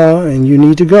where you are and you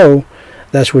need to go,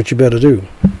 that's what you better do.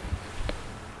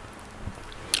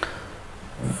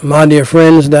 My dear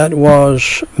friends, that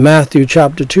was Matthew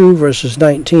chapter 2, verses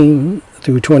 19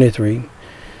 through 23.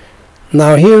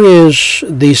 Now here is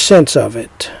the sense of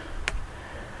it.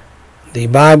 The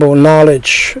Bible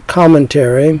Knowledge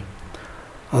Commentary,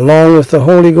 along with the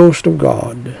Holy Ghost of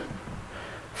God.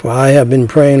 For I have been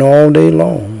praying all day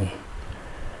long.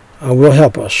 Will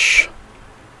help us.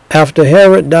 After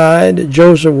Herod died,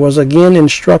 Joseph was again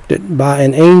instructed by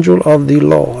an angel of the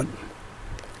Lord.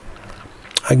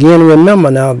 Again,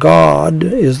 remember now, God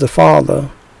is the Father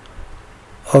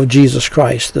of Jesus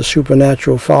Christ, the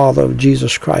supernatural Father of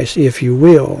Jesus Christ, if you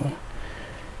will.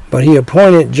 But he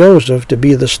appointed Joseph to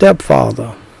be the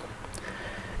stepfather.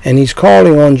 And he's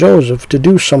calling on Joseph to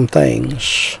do some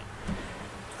things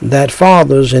that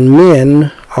fathers and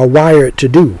men are wired to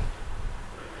do.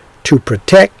 To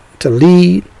protect, to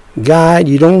lead, guide.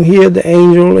 You don't hear the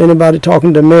angel, anybody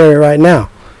talking to Mary right now.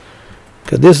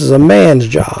 Because this is a man's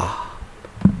job.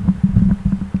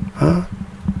 Huh?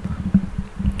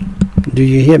 Do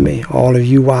you hear me? All of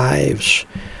you wives,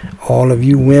 all of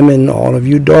you women, all of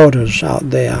you daughters out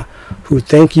there who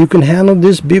think you can handle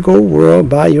this big old world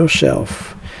by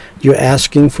yourself. You're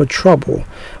asking for trouble.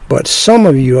 But some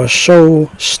of you are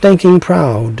so stinking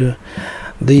proud.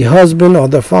 The husband or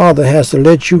the father has to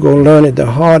let you go learn it the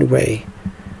hard way.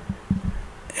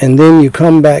 and then you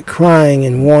come back crying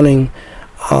and wanting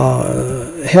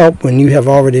help when you have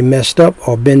already messed up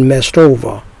or been messed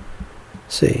over.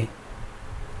 See,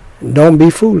 don't be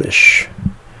foolish.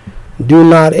 Do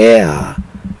not err,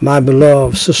 my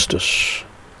beloved sisters.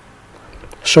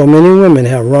 So many women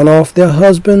have run off their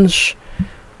husbands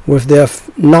with their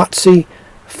Nazi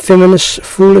feminist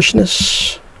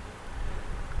foolishness,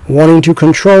 wanting to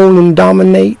control and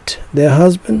dominate their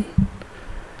husband.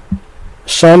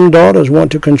 Some daughters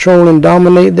want to control and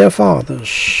dominate their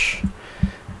fathers,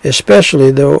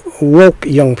 especially the woke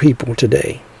young people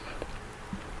today,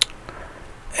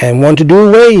 and want to do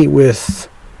away with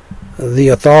the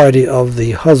authority of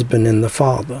the husband and the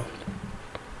father.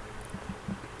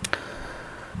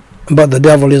 But the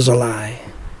devil is a lie.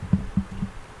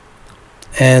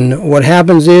 And what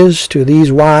happens is, to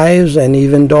these wives and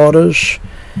even daughters,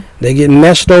 they get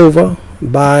messed over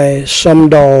by some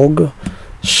dog,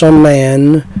 some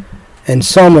man, and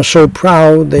some are so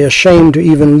proud they're ashamed to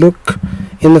even look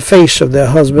in the face of their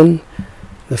husband,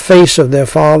 the face of their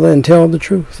father, and tell the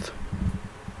truth.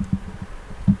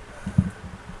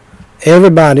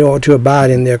 Everybody ought to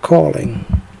abide in their calling.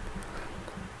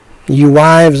 You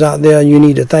wives out there, you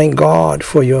need to thank God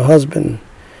for your husband.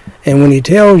 And when he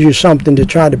tells you something to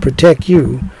try to protect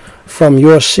you from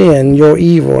your sin, your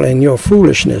evil, and your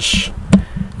foolishness,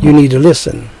 you need to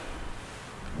listen.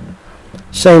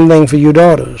 Same thing for you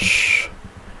daughters.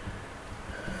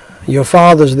 Your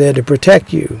father's there to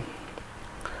protect you.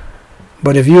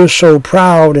 But if you're so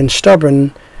proud and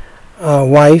stubborn,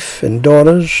 wife and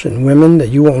daughters and women, that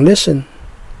you won't listen,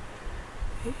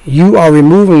 you are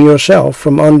removing yourself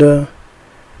from under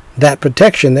that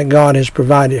protection that God has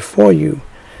provided for you,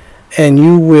 and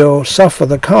you will suffer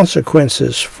the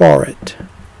consequences for it.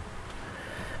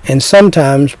 And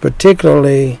sometimes,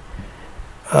 particularly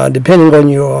depending on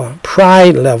your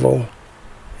pride level,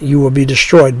 you will be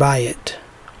destroyed by it.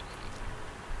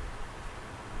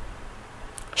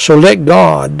 So let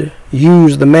God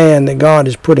use the man that God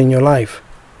has put in your life.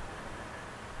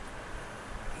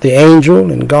 The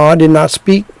angel and God did not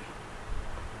speak.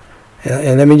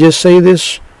 And let me just say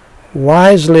this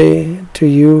wisely to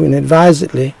you and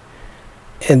advisedly.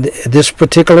 At this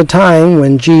particular time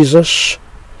when Jesus,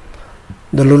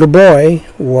 the little boy,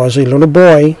 was a little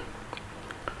boy,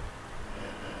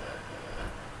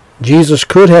 Jesus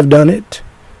could have done it,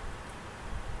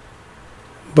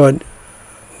 but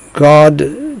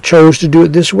God chose to do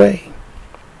it this way.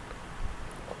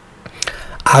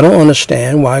 I don't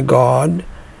understand why God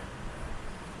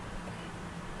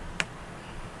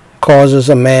causes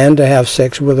a man to have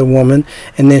sex with a woman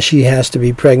and then she has to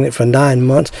be pregnant for 9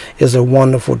 months. Is a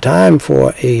wonderful time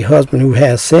for a husband who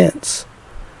has sense.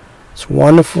 It's a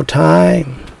wonderful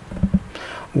time.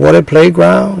 What a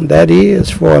playground that is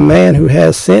for a man who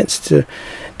has sense to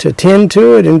tend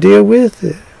to it and deal with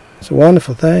it. It's a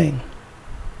wonderful thing.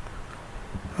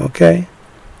 Okay?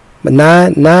 But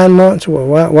nine months, well,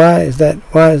 why is that?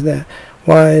 Why is that?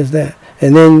 Why is that?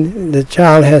 And then the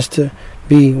child has to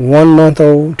be 1 month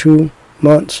old, 2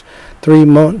 months, 3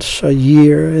 months, a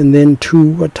year, and then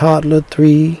 2, a toddler,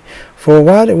 3, 4.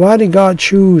 Why did God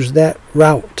choose that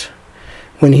route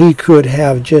when he could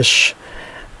have just,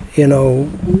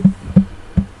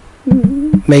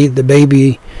 made the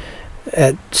baby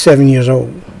at 7 years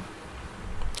old?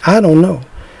 I don't know.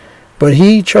 But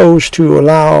he chose to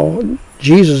allow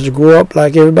Jesus to grow up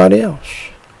like everybody else.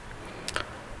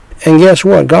 And guess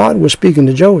what? God was speaking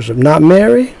to Joseph, not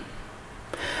Mary,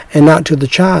 and not to the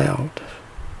child.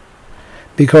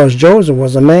 Because Joseph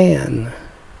was a man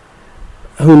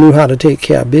who knew how to take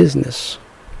care of business.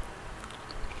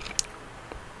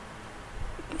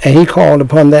 And he called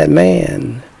upon that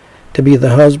man to be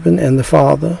the husband and the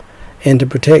father, and to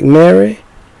protect Mary,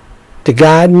 to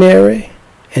guide Mary,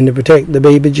 and to protect the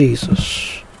baby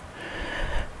Jesus.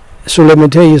 So let me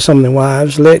tell you something,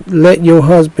 wives. Let your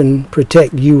husband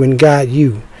protect you and guide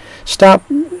you. Stop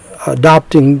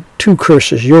adopting two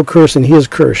curses, your curse and his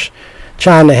curse,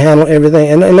 trying to handle everything.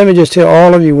 And let me just tell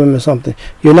all of you women something.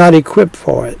 You're not equipped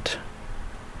for it.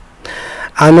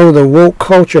 I know the woke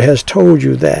culture has told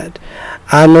you that.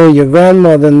 I know your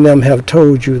grandmother and them have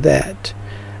told you that.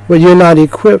 But you're not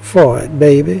equipped for it,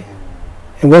 baby.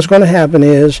 And what's going to happen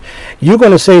is you're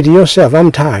going to say to yourself,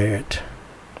 I'm tired.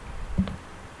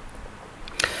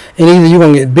 And either you're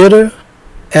going to get bitter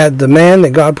at the man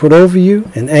that God put over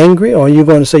you and angry, or you're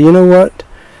going to say, you know what?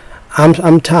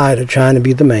 I'm tired of trying to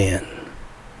be the man.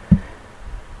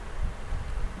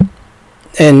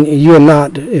 And you're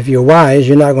not, if you're wise,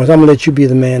 you're not going to say, I'm going to let you be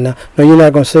the man now. No, you're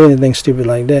not going to say anything stupid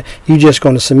like that. You're just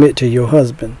going to submit to your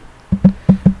husband.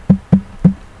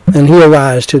 And he'll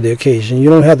rise to the occasion. You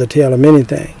don't have to tell him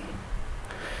anything.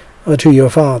 to your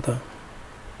father.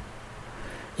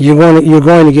 You're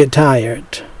going to get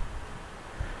tired.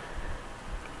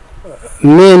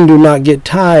 Men do not get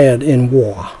tired in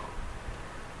war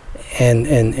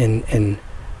and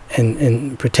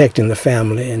protecting the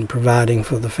family and providing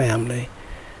for the family.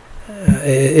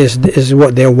 Is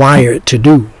what they're wired to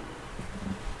do.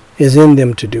 Is in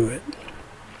them to do it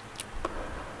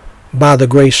by the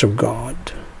grace of God.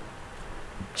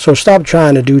 So stop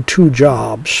trying to do two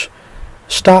jobs.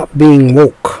 Stop being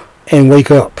woke and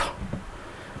wake up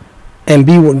and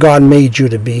be what God made you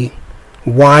to be,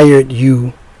 wired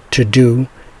you to do,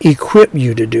 equip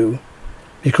you to do,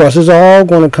 because it's all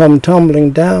going to come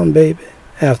tumbling down, baby,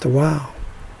 after a while.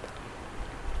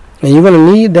 And you're going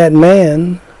to need that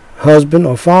man, husband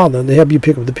or father, to help you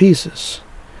pick up the pieces.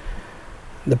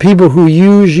 The people who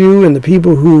use you and the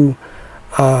people who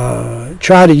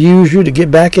try to use you to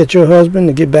get back at your husband,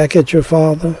 to get back at your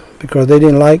father, because they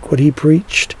didn't like what he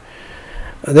preached,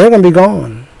 they're going to be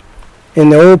gone.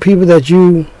 And the old people that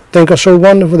you think are so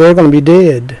wonderful, they're going to be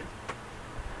dead.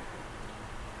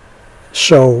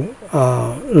 So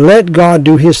let God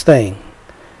do his thing.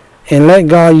 And let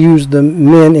God use the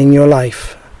men in your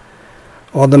life,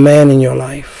 or the man in your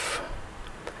life.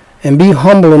 And be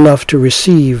humble enough to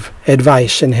receive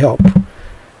advice and help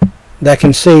that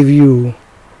can save you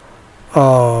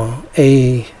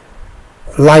a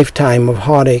lifetime of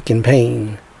heartache and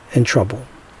pain and trouble.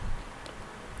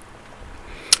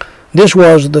 This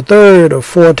was the third of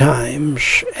 4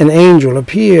 times an angel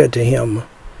appeared to him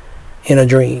in a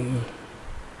dream.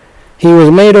 He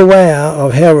was made aware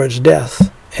of Herod's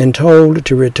death and told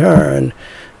to return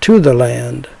to the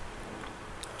land.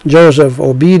 Joseph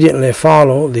obediently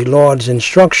followed the Lord's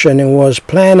instruction and was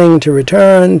planning to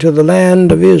return to the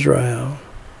land of Israel,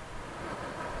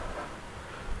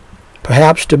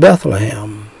 perhaps to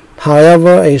Bethlehem.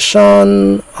 However, a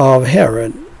son of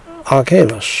Herod,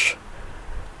 Archelaus,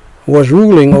 was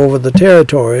ruling over the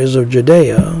territories of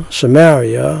Judea,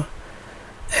 Samaria,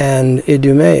 and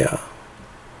Idumea.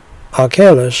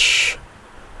 Archelaus,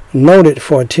 noted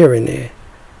for tyranny,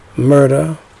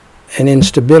 murder, and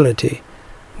instability,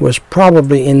 was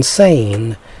probably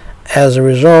insane as a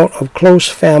result of close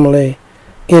family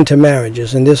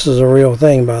intermarriages. And this is a real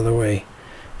thing, by the way,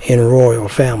 in royal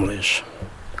families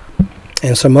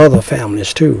and some other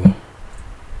families too.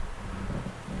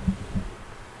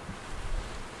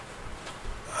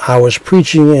 I was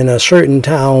preaching in a certain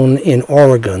town in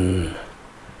Oregon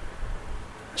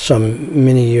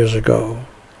many years ago,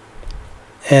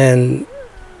 and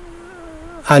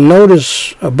I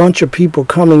noticed a bunch of people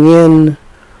coming in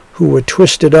who were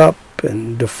twisted up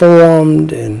and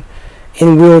deformed and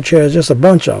in wheelchairs, just a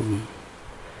bunch of them.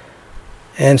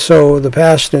 And so the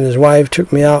pastor and his wife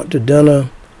took me out to dinner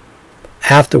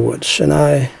afterwards, and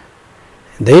they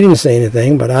didn't say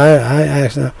anything, but I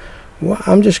asked them, well,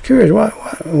 I'm just curious,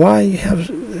 why you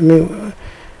have,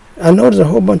 I noticed a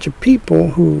whole bunch of people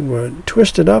who were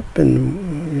twisted up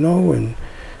and, and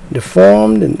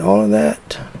deformed and all of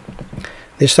that.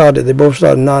 They both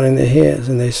started nodding their heads,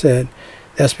 and they said,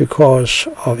 that's because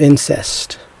of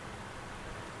incest,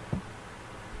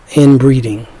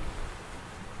 inbreeding.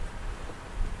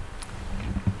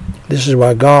 This is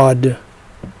why God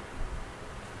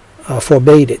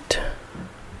forbade it.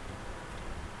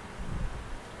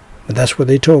 But that's what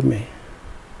they told me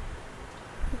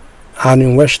out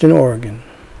in Western Oregon.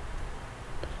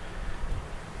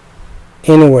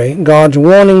 Anyway, God's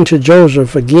warning to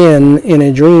Joseph again in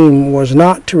a dream was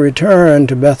not to return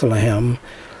to Bethlehem,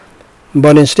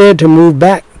 but instead to move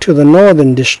back to the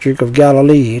northern district of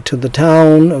Galilee, to the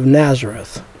town of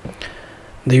Nazareth.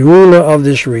 The ruler of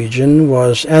this region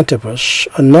was Antipas,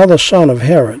 another son of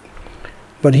Herod,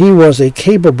 but he was a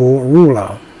capable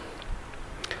ruler.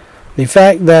 The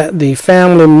fact that the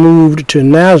family moved to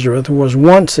Nazareth was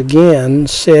once again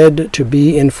said to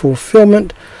be in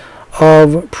fulfillment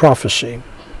of prophecy.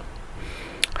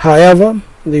 However,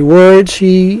 the words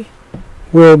he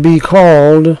will be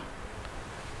called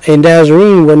a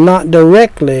Nazarene were not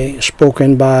directly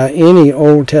spoken by any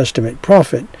Old Testament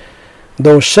prophet,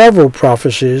 though several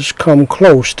prophecies come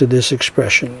close to this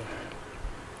expression.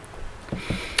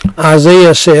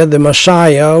 Isaiah said the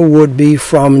Messiah would be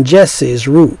from Jesse's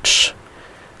roots,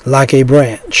 like a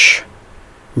branch.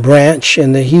 Branch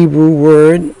in the Hebrew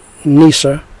word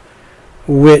Nisa,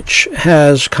 which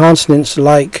has consonants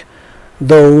like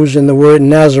those in the word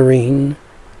Nazarene,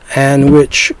 and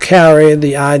which carry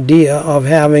the idea of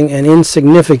having an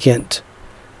insignificant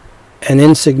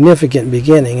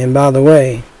beginning. And by the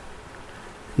way,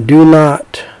 do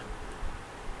not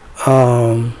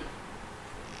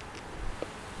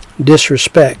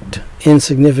disrespect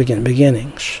insignificant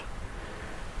beginnings.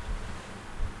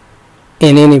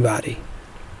 in anybody.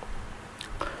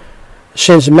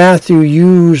 Since Matthew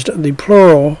used the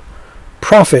plural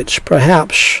prophets,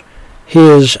 perhaps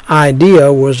his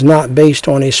idea was not based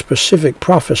on a specific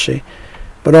prophecy,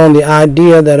 but on the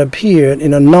idea that appeared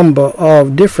in a number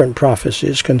of different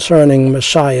prophecies concerning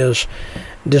Messiah's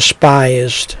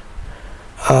despised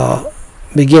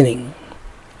beginning.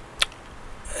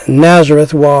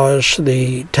 Nazareth was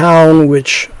the town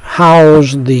which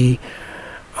housed the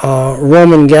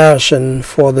Roman garrison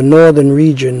for the northern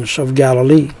regions of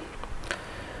Galilee.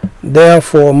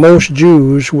 Therefore, most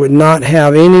Jews would not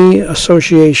have any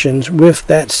associations with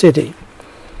that city.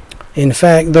 In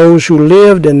fact, those who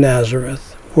lived in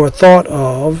Nazareth were thought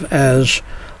of as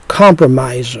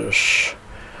compromisers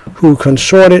who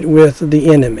consorted with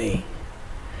the enemy,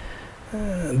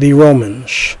 the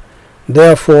Romans.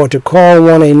 Therefore, to call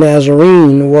one a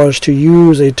Nazarene was to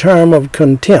use a term of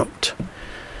contempt.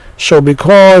 So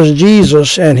because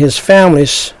Joseph and his family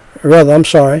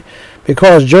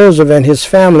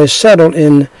settled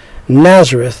in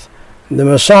Nazareth, the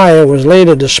Messiah was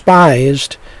later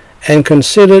despised and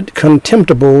considered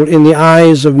contemptible in the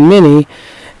eyes of many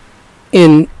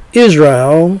in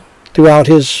Israel throughout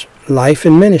his life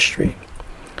and ministry.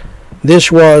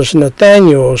 This was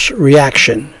Nathanael's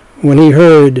reaction when he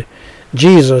heard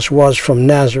Jesus was from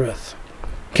Nazareth.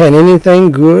 Can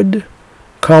anything good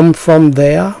come from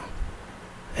there?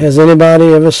 Has anybody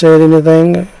ever said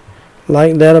anything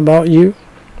like that about you?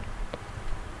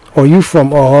 Or you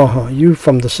from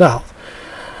the South?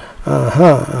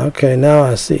 Okay, now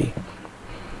I see.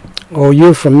 Or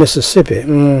you're from Mississippi?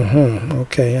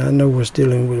 Okay, I know what's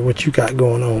dealing with what you got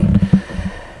going on.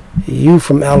 You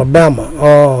from Alabama?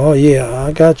 Oh yeah,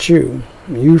 I got you.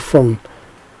 You from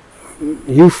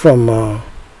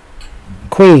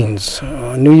Queens,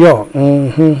 New York.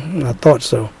 I thought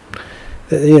so.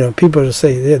 You know, people will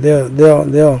say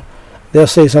they'll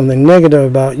say something negative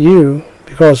about you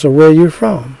because of where you're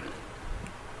from.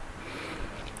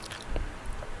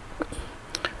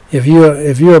 If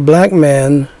you're a black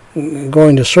man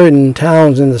going to certain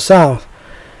towns in the South,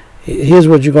 here's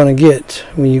what you're going to get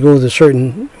when you go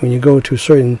to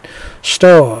certain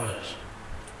stores.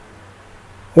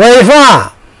 Where you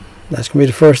from? That's going to be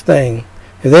the first thing.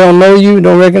 If they don't know you,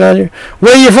 don't recognize you,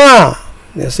 where you from?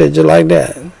 They'll say just like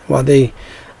that while they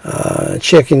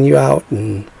checking you out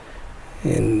and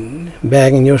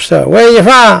bagging your stuff. Where you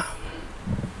from?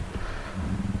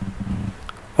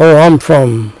 Oh, I'm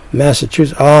from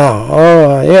Massachusetts.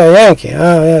 Oh, yeah, Yankee.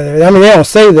 Oh, yeah. I mean, they don't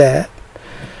say that,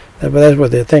 but that's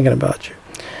what they're thinking about you.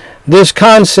 This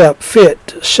concept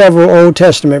fit several Old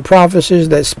Testament prophecies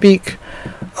that speak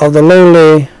of the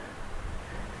lowly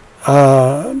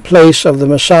place of the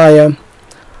Messiah.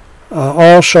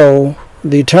 Also,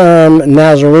 the term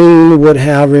Nazarene would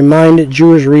have reminded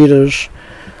Jewish readers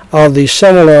of the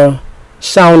similar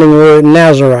sounding word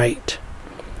Nazarite.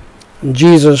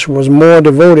 Jesus was more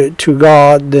devoted to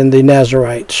God than the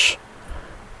Nazarites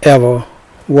ever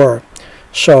were.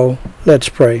 So let's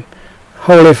pray.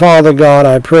 Holy Father God,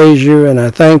 I praise you and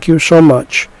I thank you so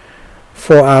much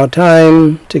for our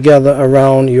time together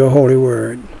around your holy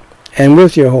word and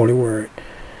with your holy word.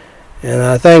 And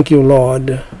I thank you,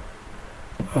 Lord,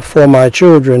 for my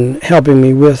children helping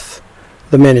me with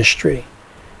the ministry.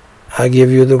 I give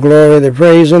you the glory, the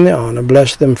praise, and the honor.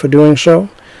 Bless them for doing so.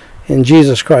 In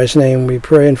Jesus Christ's name we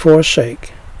pray and for his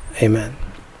sake. Amen.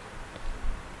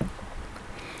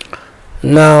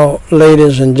 Now,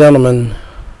 ladies and gentlemen,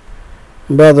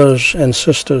 brothers and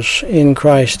sisters in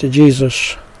Christ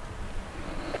Jesus,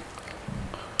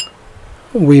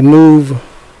 we move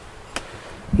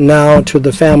now to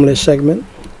the family segment.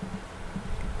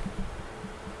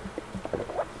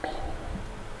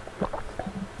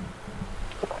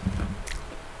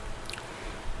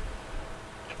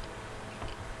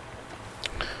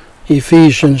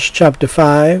 Ephesians chapter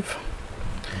 5,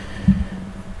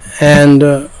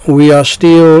 and we are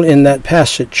still in that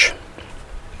passage.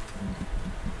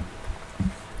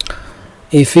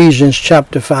 Ephesians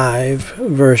chapter 5,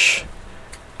 verse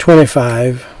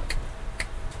 25,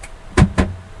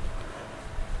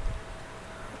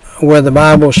 where the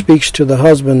Bible speaks to the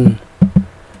husband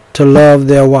to love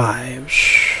their wives.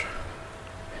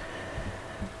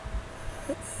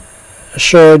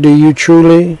 Sir, do you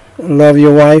truly love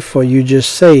your wife, or you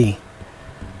just say,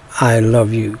 I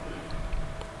love you?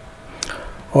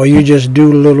 Or you just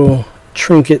do little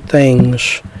trinket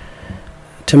things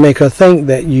to make her think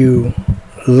that you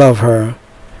love her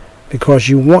because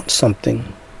you want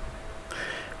something,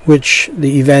 which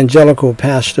the evangelical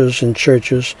pastors in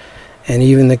churches and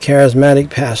even the charismatic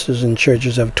pastors in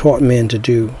churches have taught men to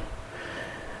do,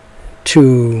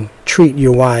 to treat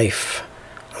your wife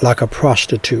like a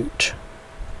prostitute.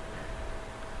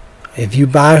 If you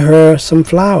buy her some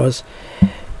flowers,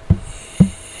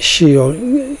 she'll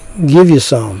give you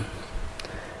some.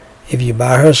 If you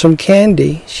buy her some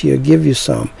candy, she'll give you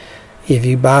some. If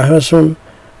you buy her some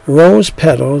rose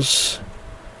petals,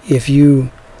 if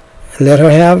you let her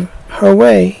have her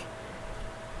way,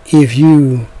 if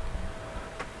you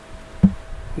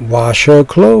wash her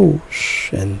clothes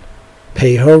and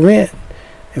pay her rent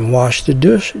and wash the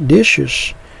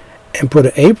dishes and put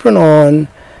an apron on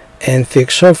and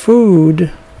fix her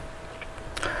food,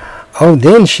 oh,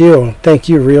 then she'll think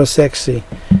you're real sexy.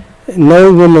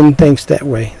 No woman thinks that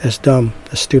way. That's dumb.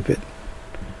 That's stupid.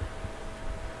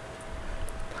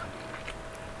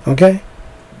 Okay?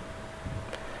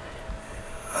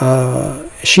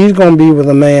 She's going to be with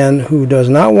a man who does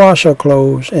not wash her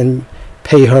clothes and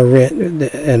pay her rent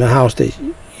in a house that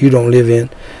you don't live in,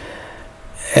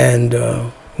 and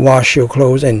wash her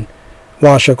clothes and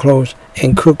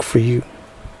cook for you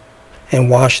and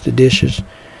wash the dishes.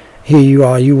 Here you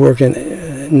are, you working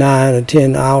 9 or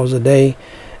 10 hours a day,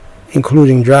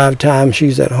 including drive time.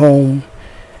 She's at home,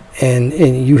 and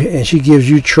she gives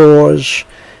you chores.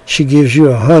 She gives you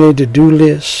a honey to-do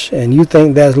list, and you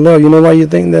think that's love. You know why you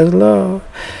think that's love?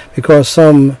 Because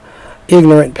some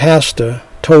ignorant pastor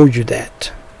told you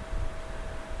that.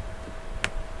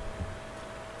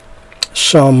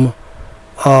 Some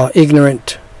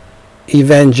ignorant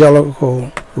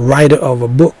evangelical writer of a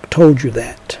book told you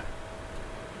that.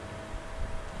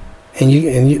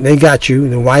 And they got you,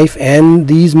 the wife and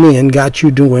these men got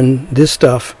you doing this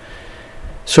stuff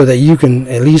so that you can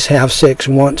at least have sex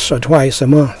once or twice a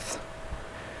month.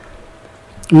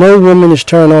 No woman is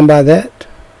turned on by that.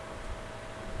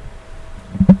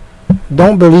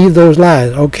 Don't believe those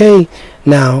lies. Okay,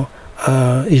 now,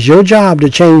 it's your job to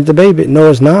change the baby. No,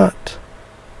 it's not.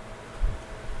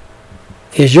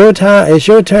 It's your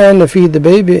turn to feed the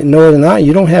baby. No, it's not.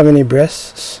 You don't have any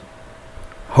breasts.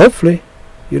 Hopefully,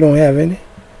 you don't have any.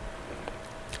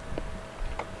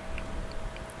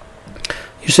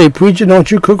 You say, preacher, don't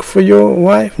you cook for your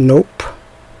wife? Nope.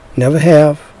 Never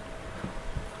have.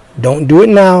 Don't do it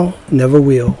now. Never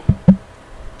will.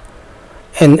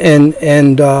 And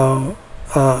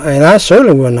I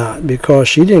certainly will not, because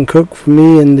she didn't cook for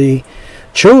me and the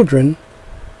children.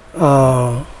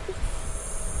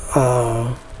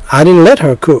 I didn't let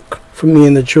her cook for me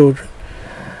and the children.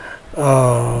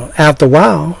 After a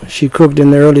while, she cooked in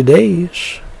the early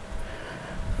days.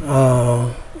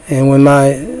 And when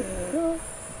my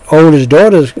oldest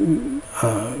daughters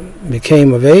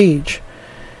became of age,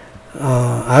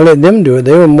 I let them do it.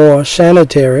 They were more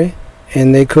sanitary,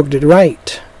 and they cooked it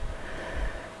right.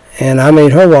 And I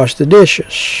made her wash the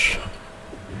dishes.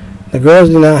 The girls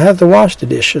did not have to wash the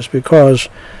dishes because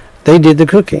they did the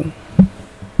cooking.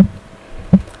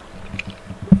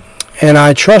 And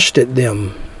I trusted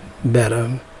them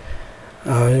better.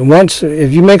 Once,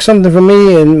 if you make something for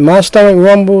me and my stomach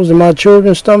rumbles and my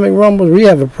children's stomach rumbles, we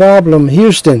have a problem.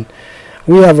 Houston,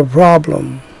 we have a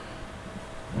problem.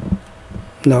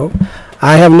 No,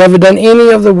 I have never done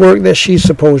any of the work that she's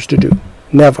supposed to do.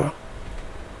 Never.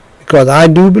 Because I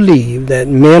do believe that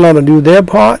men ought to do their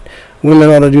part, women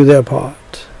ought to do their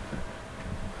part.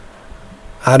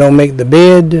 I don't make the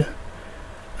bed.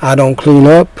 I don't clean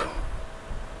up.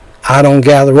 I don't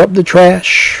gather up the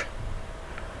trash.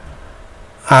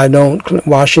 I don't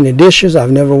wash any dishes.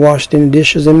 I've never washed any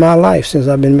dishes in my life since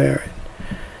I've been married.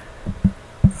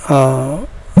 None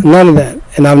of that.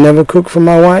 And I've never cooked for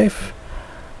my wife.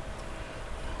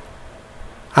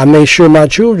 I made sure my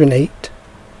children ate.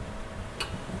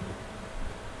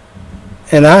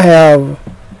 And I have,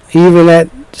 even at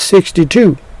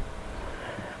 62,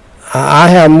 I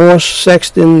have more sex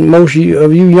than most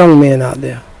of you young men out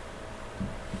there.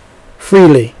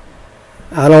 Freely.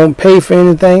 I don't pay for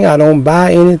anything. I don't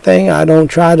buy anything. I don't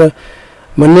try to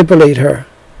manipulate her.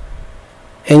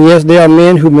 And yes, there are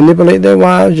men who manipulate their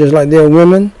wives, just like there are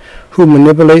women who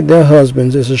manipulate their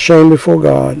husbands. It's a shame before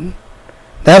God.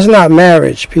 That's not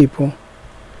marriage, people.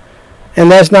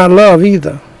 And that's not love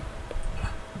either.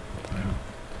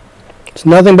 It's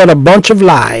nothing but a bunch of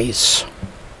lies.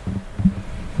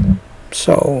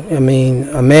 So, I mean,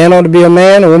 a man ought to be a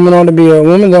man, a woman ought to be a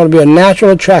woman. There ought to be a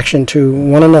natural attraction to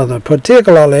one another,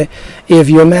 particularly if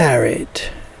you're married.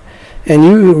 And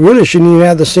you really shouldn't even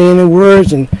have to say any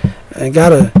words and got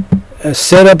to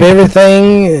set up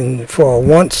everything and for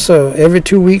once every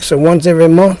 2 weeks or once every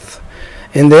month.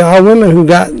 And there are women who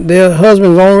got their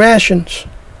husbands on rations.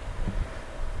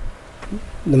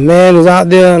 The man is out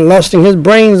there lusting his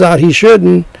brains out. He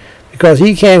shouldn't, because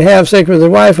he can't have sex with his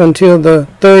wife until the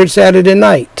third Saturday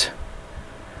night.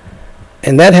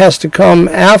 And that has to come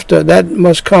after, that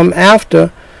must come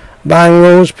after buying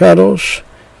rose petals,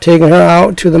 taking her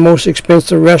out to the most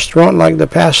expensive restaurant like the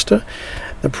pastor.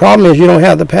 The problem is you don't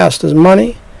have the pastor's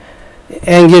money,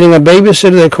 and getting a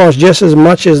babysitter that costs just as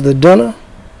much as the dinner,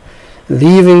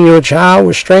 leaving your child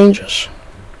with strangers.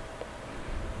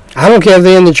 I don't care if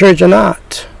they're in the church or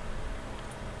not.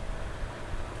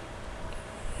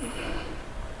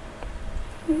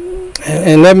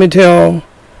 And let me tell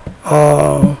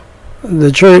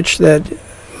the church that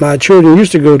my children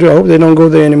used to go to, I hope they don't go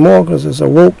there anymore because it's a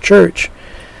woke church.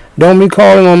 Don't be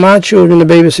calling on my children to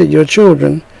babysit your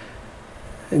children,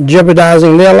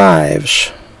 jeopardizing their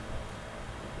lives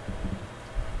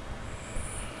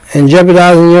and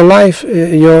jeopardizing your life,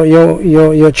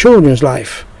 your children's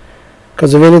life.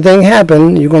 Because if anything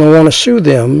happened, you're going to want to sue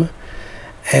them.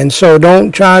 And so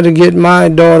don't try to get my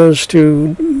daughters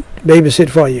to babysit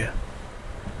for you.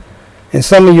 And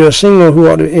some of you are single and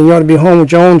you ought to be home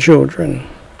with your own children.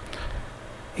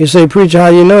 You say, preacher, how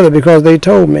you know that? Because they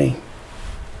told me.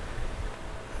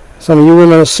 Some of you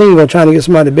women are single trying to get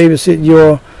somebody to babysit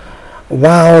your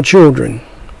wild children,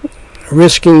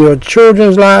 risking your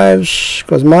children's lives,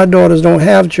 because my daughters don't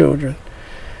have children,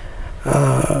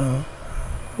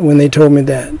 when they told me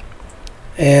that,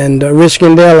 and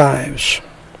risking their lives.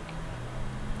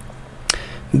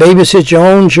 Babysit your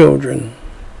own children.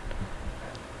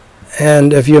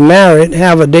 And if you're married,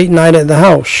 have a date night at the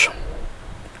house.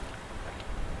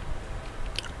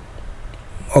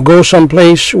 Or go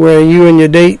someplace where you and your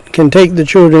date can take the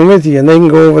children with you, and they can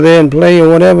go over there and play or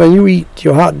whatever, and you eat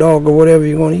your hot dog or whatever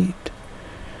you're going to eat.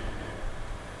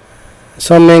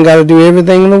 Some men got to do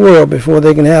everything in the world before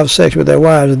they can have sex with their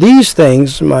wives. These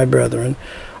things, my brethren,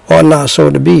 ought not so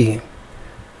to be,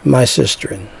 my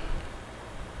sisterin.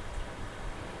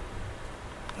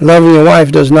 Loving your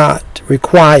wife does not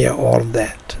require all of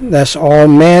that. That's all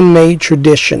man-made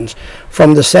traditions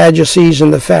from the Sadducees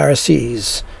and the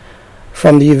Pharisees,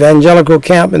 from the evangelical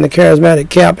camp and the charismatic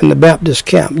camp and the Baptist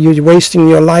camp. You're wasting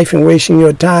your life and wasting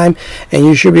your time, and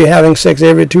you should be having sex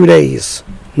every 2 days,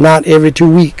 not every 2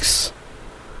 weeks.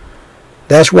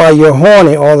 That's why you're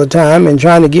horny all the time and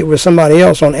trying to get with somebody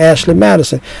else on Ashley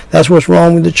Madison. That's what's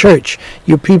wrong with the church.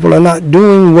 You people are not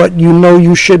doing what you know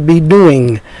you should be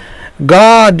doing.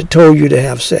 God told you to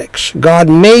have sex. God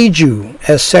made you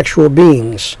as sexual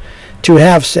beings to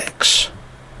have sex.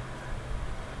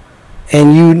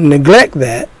 And you neglect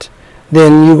that,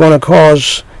 then you're going to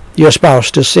cause your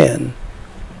spouse to sin.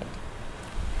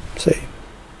 See?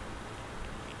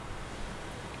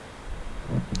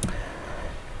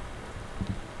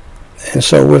 And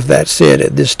so with that said,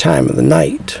 at this time of the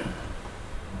night,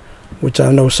 which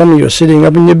I know some of you are sitting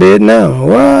up in your bed now,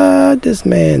 what is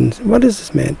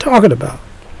this man talking about?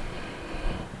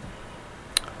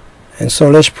 And so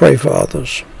let's pray for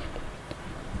others.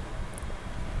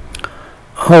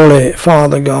 Holy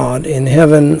Father God in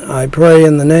heaven, I pray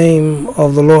in the name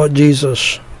of the Lord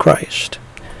Jesus Christ.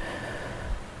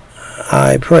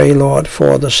 I pray, Lord,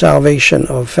 for the salvation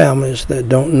of families that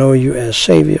don't know you as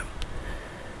Savior.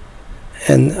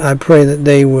 And I pray that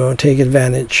they will take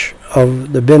advantage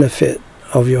of the benefit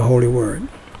of your holy word.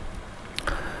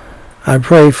 I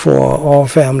pray for all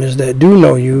families that do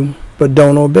know you but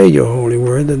don't obey your holy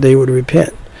word, that they would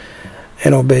repent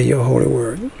and obey your holy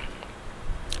word.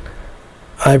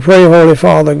 I pray, Holy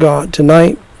Father God,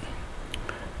 tonight,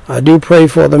 I do pray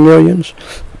for the millions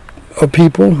of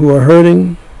people who are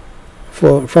hurting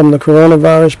from the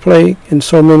coronavirus plague and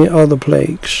so many other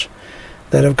plagues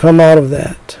that have come out of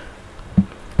that,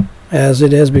 as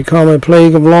it has become a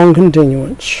plague of long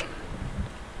continuance.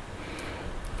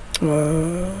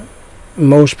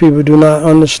 Most people do not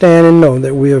understand and know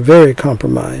that we are very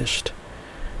compromised,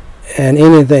 and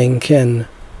anything can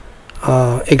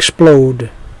explode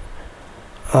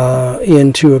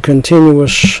into a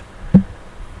continuous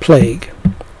plague.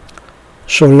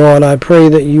 So, Lord, I pray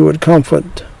that you would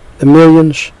comfort the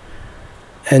millions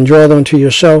and draw them to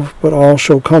yourself, but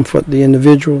also comfort the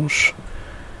individuals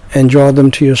and draw them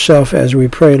to yourself as we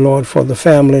pray, Lord, for the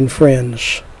family and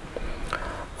friends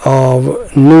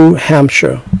of New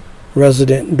Hampshire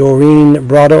resident Doreen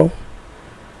Brotto.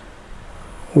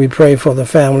 We pray for the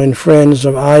family and friends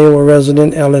of Iowa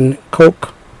resident Ellen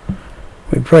Koch.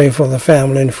 We pray for the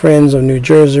family and friends of New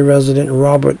Jersey resident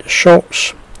Robert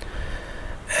Schultz.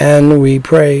 And we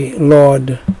pray,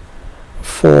 Lord,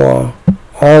 for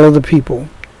all of the people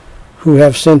who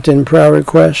have sent in prayer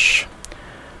requests.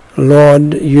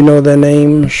 Lord, you know their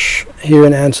names. Hear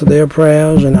and answer their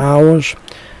prayers and ours.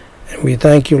 And we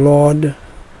thank you, Lord,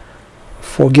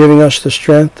 for giving us the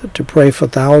strength to pray for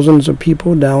thousands of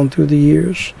people down through the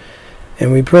years.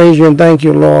 And we praise you and thank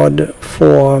you, Lord,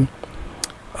 for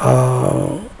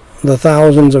the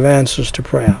thousands of answers to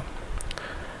prayer.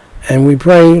 And we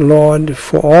pray, Lord,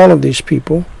 for all of these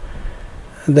people,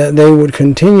 that they would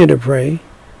continue to pray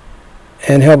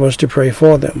and help us to pray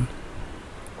for them.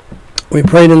 We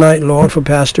pray tonight, Lord, for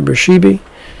Pastor Bershebi.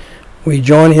 We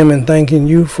join him in thanking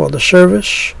you for the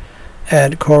service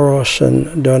at Koros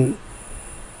and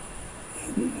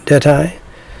Detai,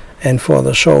 and for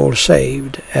the souls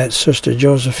saved at Sister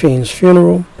Josephine's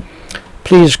funeral.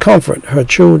 Please comfort her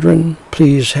children.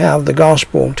 Please have the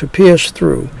gospel to pierce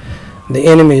through the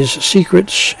enemy's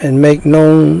secrets and make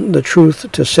known the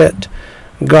truth to set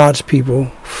God's people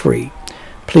free.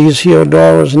 Please heal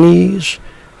Dora's knees.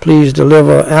 Please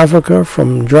deliver Africa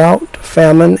from drought,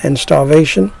 famine, and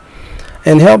starvation,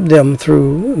 and help them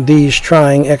through these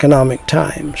trying economic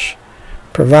times.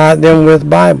 Provide them with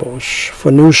Bibles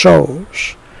for new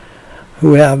souls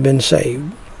who have been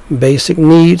saved, basic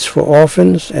needs for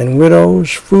orphans and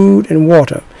widows, food and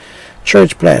water,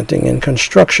 church planting and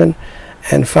construction,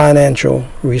 and financial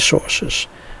resources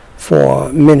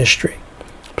for ministry.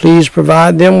 Please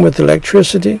provide them with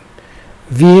electricity,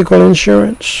 vehicle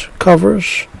insurance,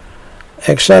 covers,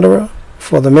 etc.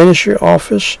 for the ministry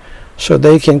office so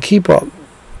they can keep up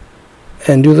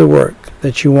and do the work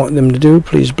that you want them to do.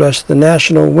 Please bless the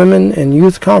National Women and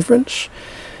Youth Conference,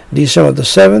 December the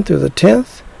 7th through the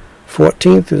 10th,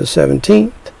 14th through the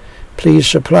 17th. Please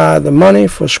supply the money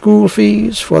for school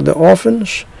fees for the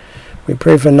orphans. We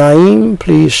pray for Naeem.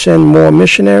 Please send more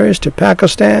missionaries to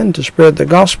Pakistan to spread the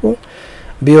gospel,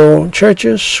 build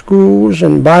churches, schools,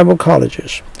 and Bible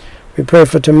colleges. We pray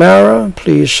for Tamara.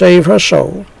 Please save her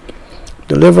soul.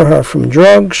 Deliver her from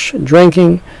drugs,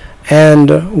 drinking,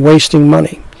 and wasting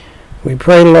money. We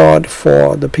pray, Lord,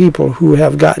 for the people who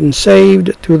have gotten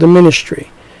saved through the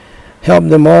ministry. Help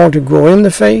them all to grow in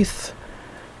the faith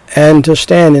and to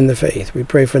stand in the faith. We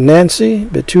pray for Nancy,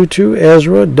 Betutu,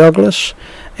 Ezra, Douglas,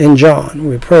 and John.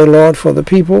 We pray, Lord, for the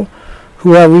people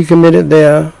who have recommitted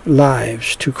their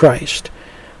lives to Christ.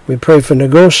 We pray for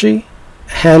Ngozi,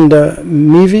 Handa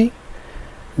Mivi,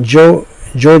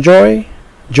 Joji,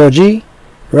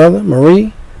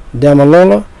 Marie,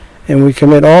 Damalola, and we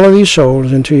commit all of these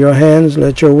souls into your hands.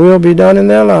 Let your will be done in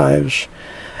their lives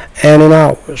and in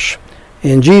ours.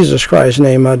 In Jesus Christ's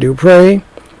name I do pray,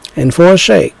 and for his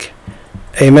sake,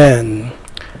 amen.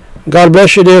 God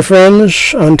bless you, dear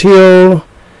friends. Until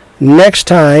next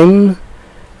time,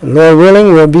 Lord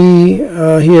willing, we'll be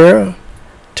here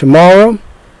tomorrow,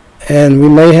 and we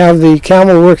may have the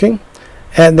camel working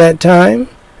at that time,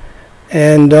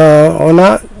 and or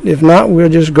not. If not, we'll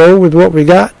just go with what we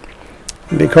got,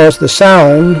 because the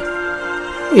sound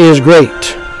is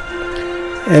great.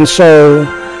 And so,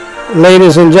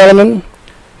 ladies and gentlemen,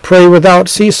 pray without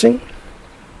ceasing.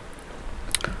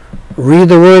 Read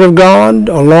the Word of God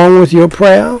along with your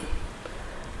prayer,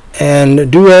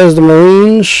 and do as the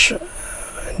Marines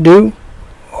do,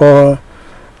 or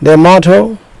their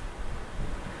motto,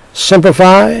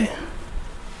 simplify.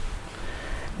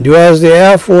 Do as the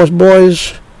Air Force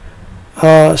boys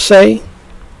say,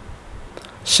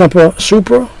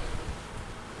 super.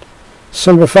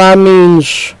 Simplify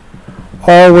means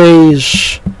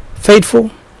always faithful.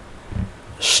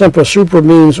 Super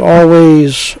means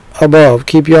always above.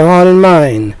 Keep your heart and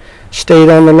mind stayed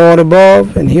on the Lord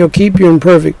above, and he'll keep you in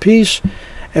perfect peace.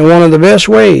 And one of the best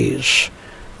ways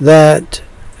that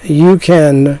you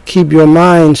can keep your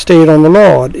mind stayed on the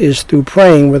Lord is through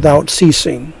praying without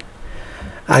ceasing.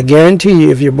 I guarantee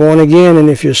you, if you're born again and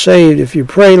if you're saved, if you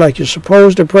pray like you're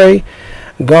supposed to pray,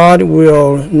 God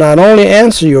will not only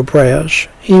answer your prayers,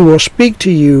 he will speak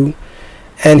to you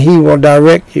and he will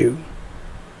direct you.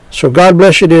 So God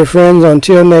bless you, dear friends.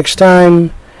 Until next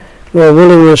time, Lord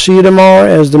willing, we'll see you tomorrow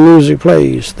as the music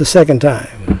plays the second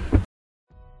time.